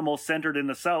all animals centered in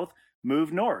the south,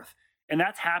 moved north. And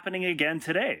that's happening again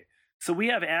today. So we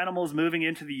have animals moving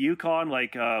into the Yukon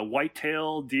like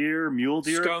whitetail deer, mule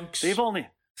deer.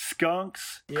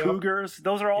 Skunks, cougars.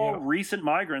 Those are all recent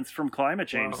migrants from climate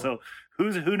change. So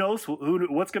who knows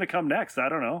what's going to come next? I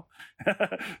don't know.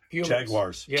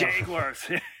 Jaguars. Yeah. Jaguars.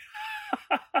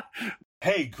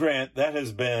 Hey, Grant, that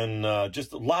has been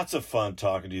just lots of fun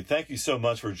talking to you. Thank you so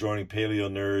much for joining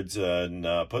Paleo Nerds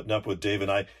and putting up with Dave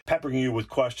and I, peppering you with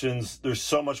questions. There's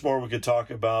so much more we could talk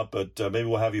about, but maybe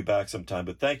we'll have you back sometime.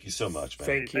 But thank you so much,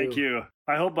 man. Thank you.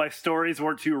 I hope my stories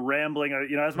weren't too rambling.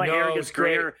 As my hair gets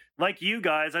grayer, like you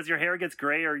guys, as your hair gets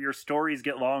grayer, your stories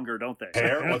get longer, don't they?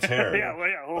 Hair? What's hair? Yeah.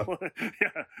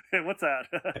 What's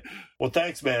that? Well,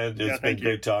 thanks, man. It's been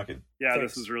great talking. Yeah,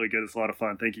 Thanks. This was really good. It's a lot of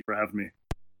fun. Thank you for having me.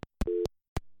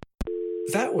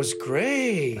 That was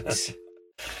great.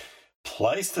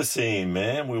 Pleistocene,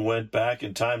 man. We went back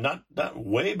in time, not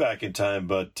way back in time,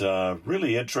 but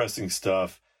really interesting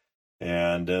stuff.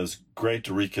 And it was great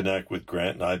to reconnect with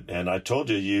Grant. And I told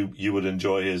you would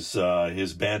enjoy his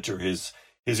banter, his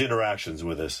interactions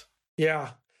with us.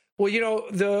 Yeah. Well,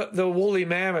 the woolly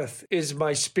mammoth is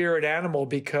my spirit animal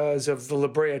because of the La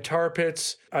Brea tar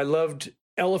pits. I loved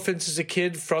elephants as a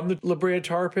kid from the La Brea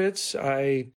tar pits.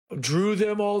 I drew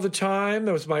them all the time.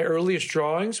 That was my earliest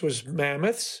drawings, was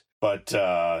mammoths. But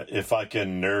if I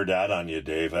can nerd out on you,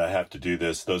 Dave, I have to do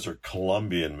this. Those are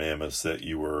Columbian mammoths that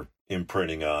you were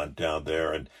imprinting on down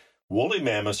there. And woolly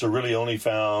mammoths are really only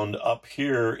found up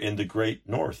here in the Great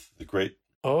North, the Great.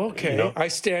 Okay, you know? I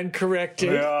stand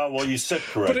corrected. Yeah, well, you said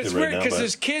corrected. But it's right weird now, because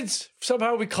as kids,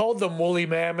 somehow we called them woolly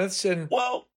mammoths. And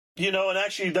well, you know, and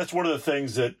actually that's one of the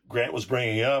things that Grant was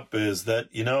bringing up is that,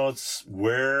 you know, it's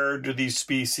where do these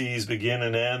species begin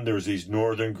and end? There's these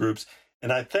northern groups.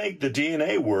 And I think the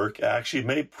DNA work actually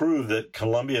may prove that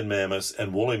Columbian mammoths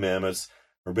and woolly mammoths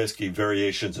are basically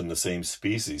variations in the same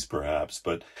species, perhaps.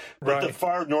 But Right. the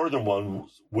far northern one,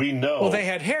 we know. well, they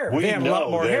had hair. We They had a know lot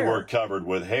more they hair. were covered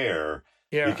with hair.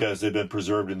 Yeah. Because they've been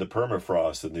preserved in the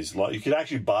permafrost. And you could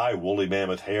actually buy woolly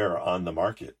mammoth hair on the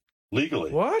market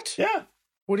legally. What? Yeah.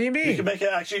 What do you You mean? can make it.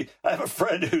 Actually, I have a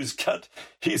friend he's got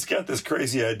this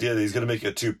crazy idea that he's going to make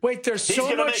a toupee. Wait, there's He's so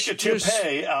going to much. make a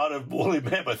toupee out of woolly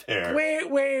mammoth hair.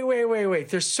 Wait.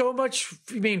 There's so much,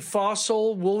 you mean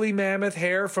fossil woolly mammoth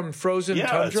hair from frozen Yeah,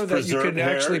 tundra it's that you preserved can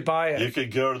actually hair. buy it? You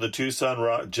could go to the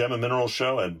Tucson Gem and Mineral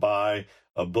Show and buy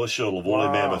a bushel of woolly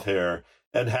Wow. mammoth hair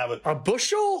and have it. A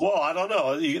bushel? Well, I don't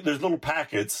know. There's little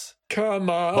packets. Come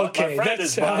on. But Okay, my friend that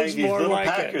is buying sounds these more little like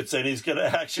it. packets, and he's going to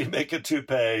actually make a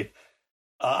toupee.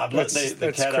 I'm letting the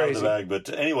That's cat out of the crazy. bag. But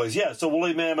anyways, yeah, so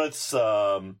woolly mammoths...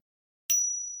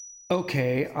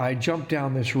 Okay, I jumped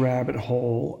down this rabbit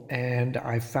hole and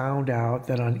I found out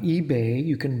that on eBay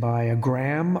you can buy a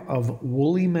gram of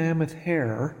woolly mammoth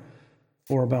hair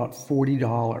for about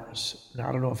 $40. Now,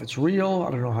 I don't know if it's real.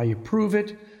 I don't know how you prove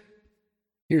it.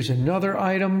 Here's another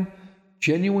item.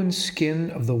 Genuine skin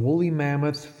of the woolly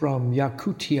mammoth from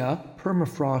Yakutia,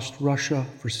 permafrost, Russia,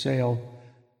 for sale.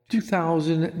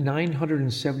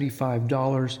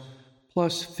 $2,975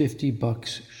 plus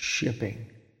 $50 shipping.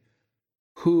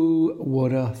 Who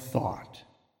would have thought?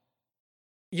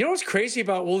 You know what's crazy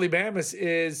about woolly mammoths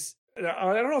is, I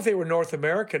don't know if they were North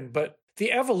American, but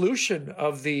the evolution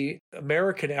of the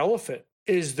American elephant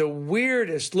is the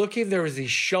weirdest looking. There was these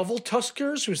shovel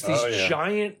tuskers, was these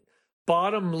giant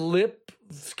bottom lip,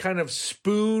 kind of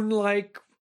spoon-like.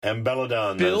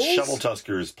 Embelodon, bills? shovel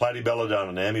tuskers, Platybelodon,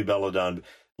 and Amybelodon.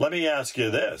 Let me ask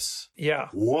you this. Yeah.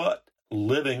 What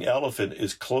living elephant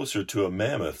is closer to a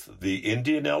mammoth? The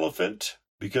Indian elephant?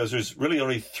 Because there's really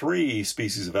only 3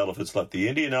 species of elephants left. The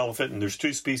Indian elephant, and there's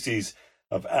 2 species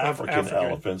of African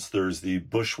elephants. There's the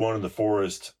bush one and the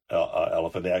forest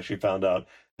elephant. They actually found out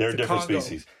they're different Congo.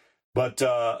 species. But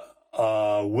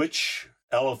which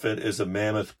elephant is a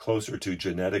mammoth closer to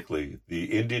genetically? The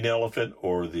Indian elephant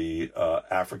or the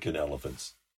African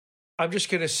elephants? I'm just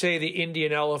going to say the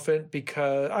Indian elephant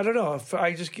because, I don't know,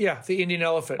 the Indian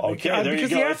elephant. Okay, there you Because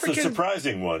go. the It's a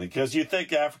surprising one because you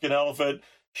think African elephant,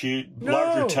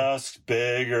 larger tusks,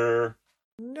 bigger.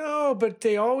 No, but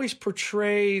they always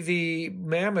portray the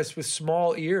mammoths with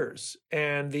small ears.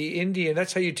 And the Indian,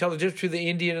 that's how you tell the difference between the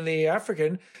Indian and the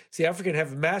African. The African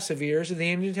have massive ears and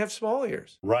the Indians have small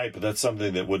ears. Right, but that's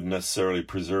something that wouldn't necessarily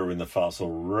preserve in the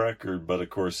fossil record, but of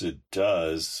course it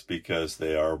does because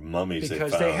they are mummies.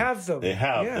 Because they have them. They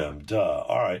have them, duh.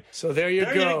 All right. So there you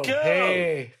go.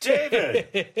 Hey.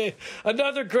 David.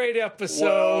 Another great episode.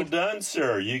 Well done,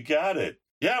 sir. You got it.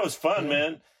 Yeah, it was fun,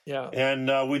 man. Yeah.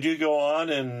 And we do go on,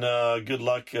 and good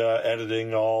luck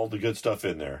editing all the good stuff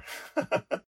in there.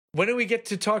 When do we get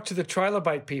to talk to the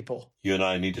trilobite people? You and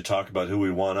I need to talk about who we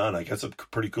want on. I got some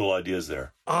pretty cool ideas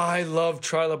there. I love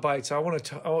trilobites. I want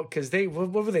to talk, because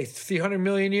what were they, 300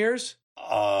 million years?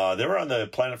 They were on the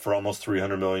planet for almost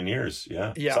 300 million years.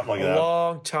 Yeah. Yeah, Something like a that.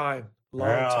 long time.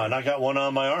 And I got one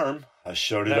on my arm. I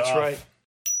showed it off. That's right.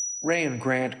 Ray and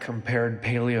Grant compared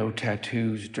paleo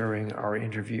tattoos during our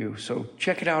interview, so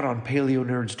check it out on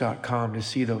paleonerds.com to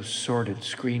see those sordid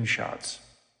screenshots.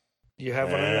 You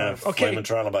have one? Okay, Flaming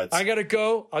trilobites. I gotta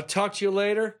go. I'll talk to you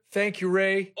later. Thank you,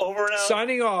 Ray. Over and out.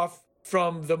 Signing off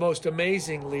from the most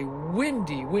amazingly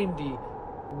windy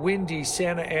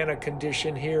Santa Ana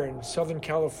condition here in Southern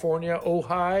California,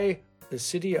 Ojai, the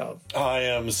city of. I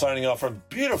am signing off from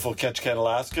beautiful Ketchikan,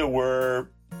 Alaska,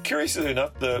 where, curiously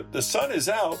enough, the sun is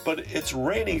out, but it's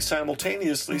raining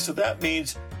simultaneously, so that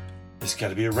means there's got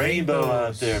to be a rainbow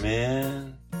out there,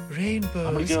 man. Rainbows.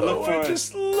 I'm gonna go look for I it.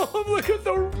 just look at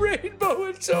the rainbow.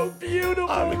 It's so beautiful.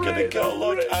 I'm gonna go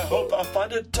look. Rainbow. I hope I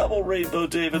find a double rainbow,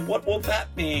 David. What will that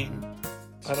mean?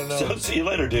 I don't know. So see you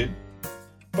later, dude.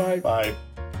 Bye. Bye.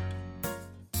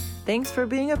 Thanks for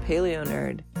being a paleo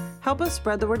nerd. Help us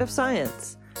spread the word of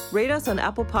science. Rate us on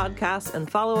Apple Podcasts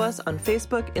and follow us on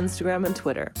Facebook, Instagram, and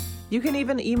Twitter. You can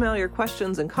even email your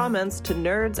questions and comments to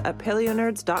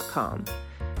nerds@paleonerds.com.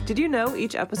 Did you know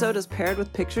each episode is paired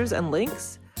with pictures and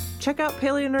links? Check out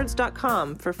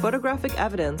paleonerds.com for photographic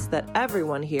evidence that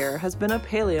everyone here has been a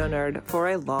paleo nerd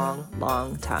for a long,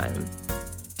 long time.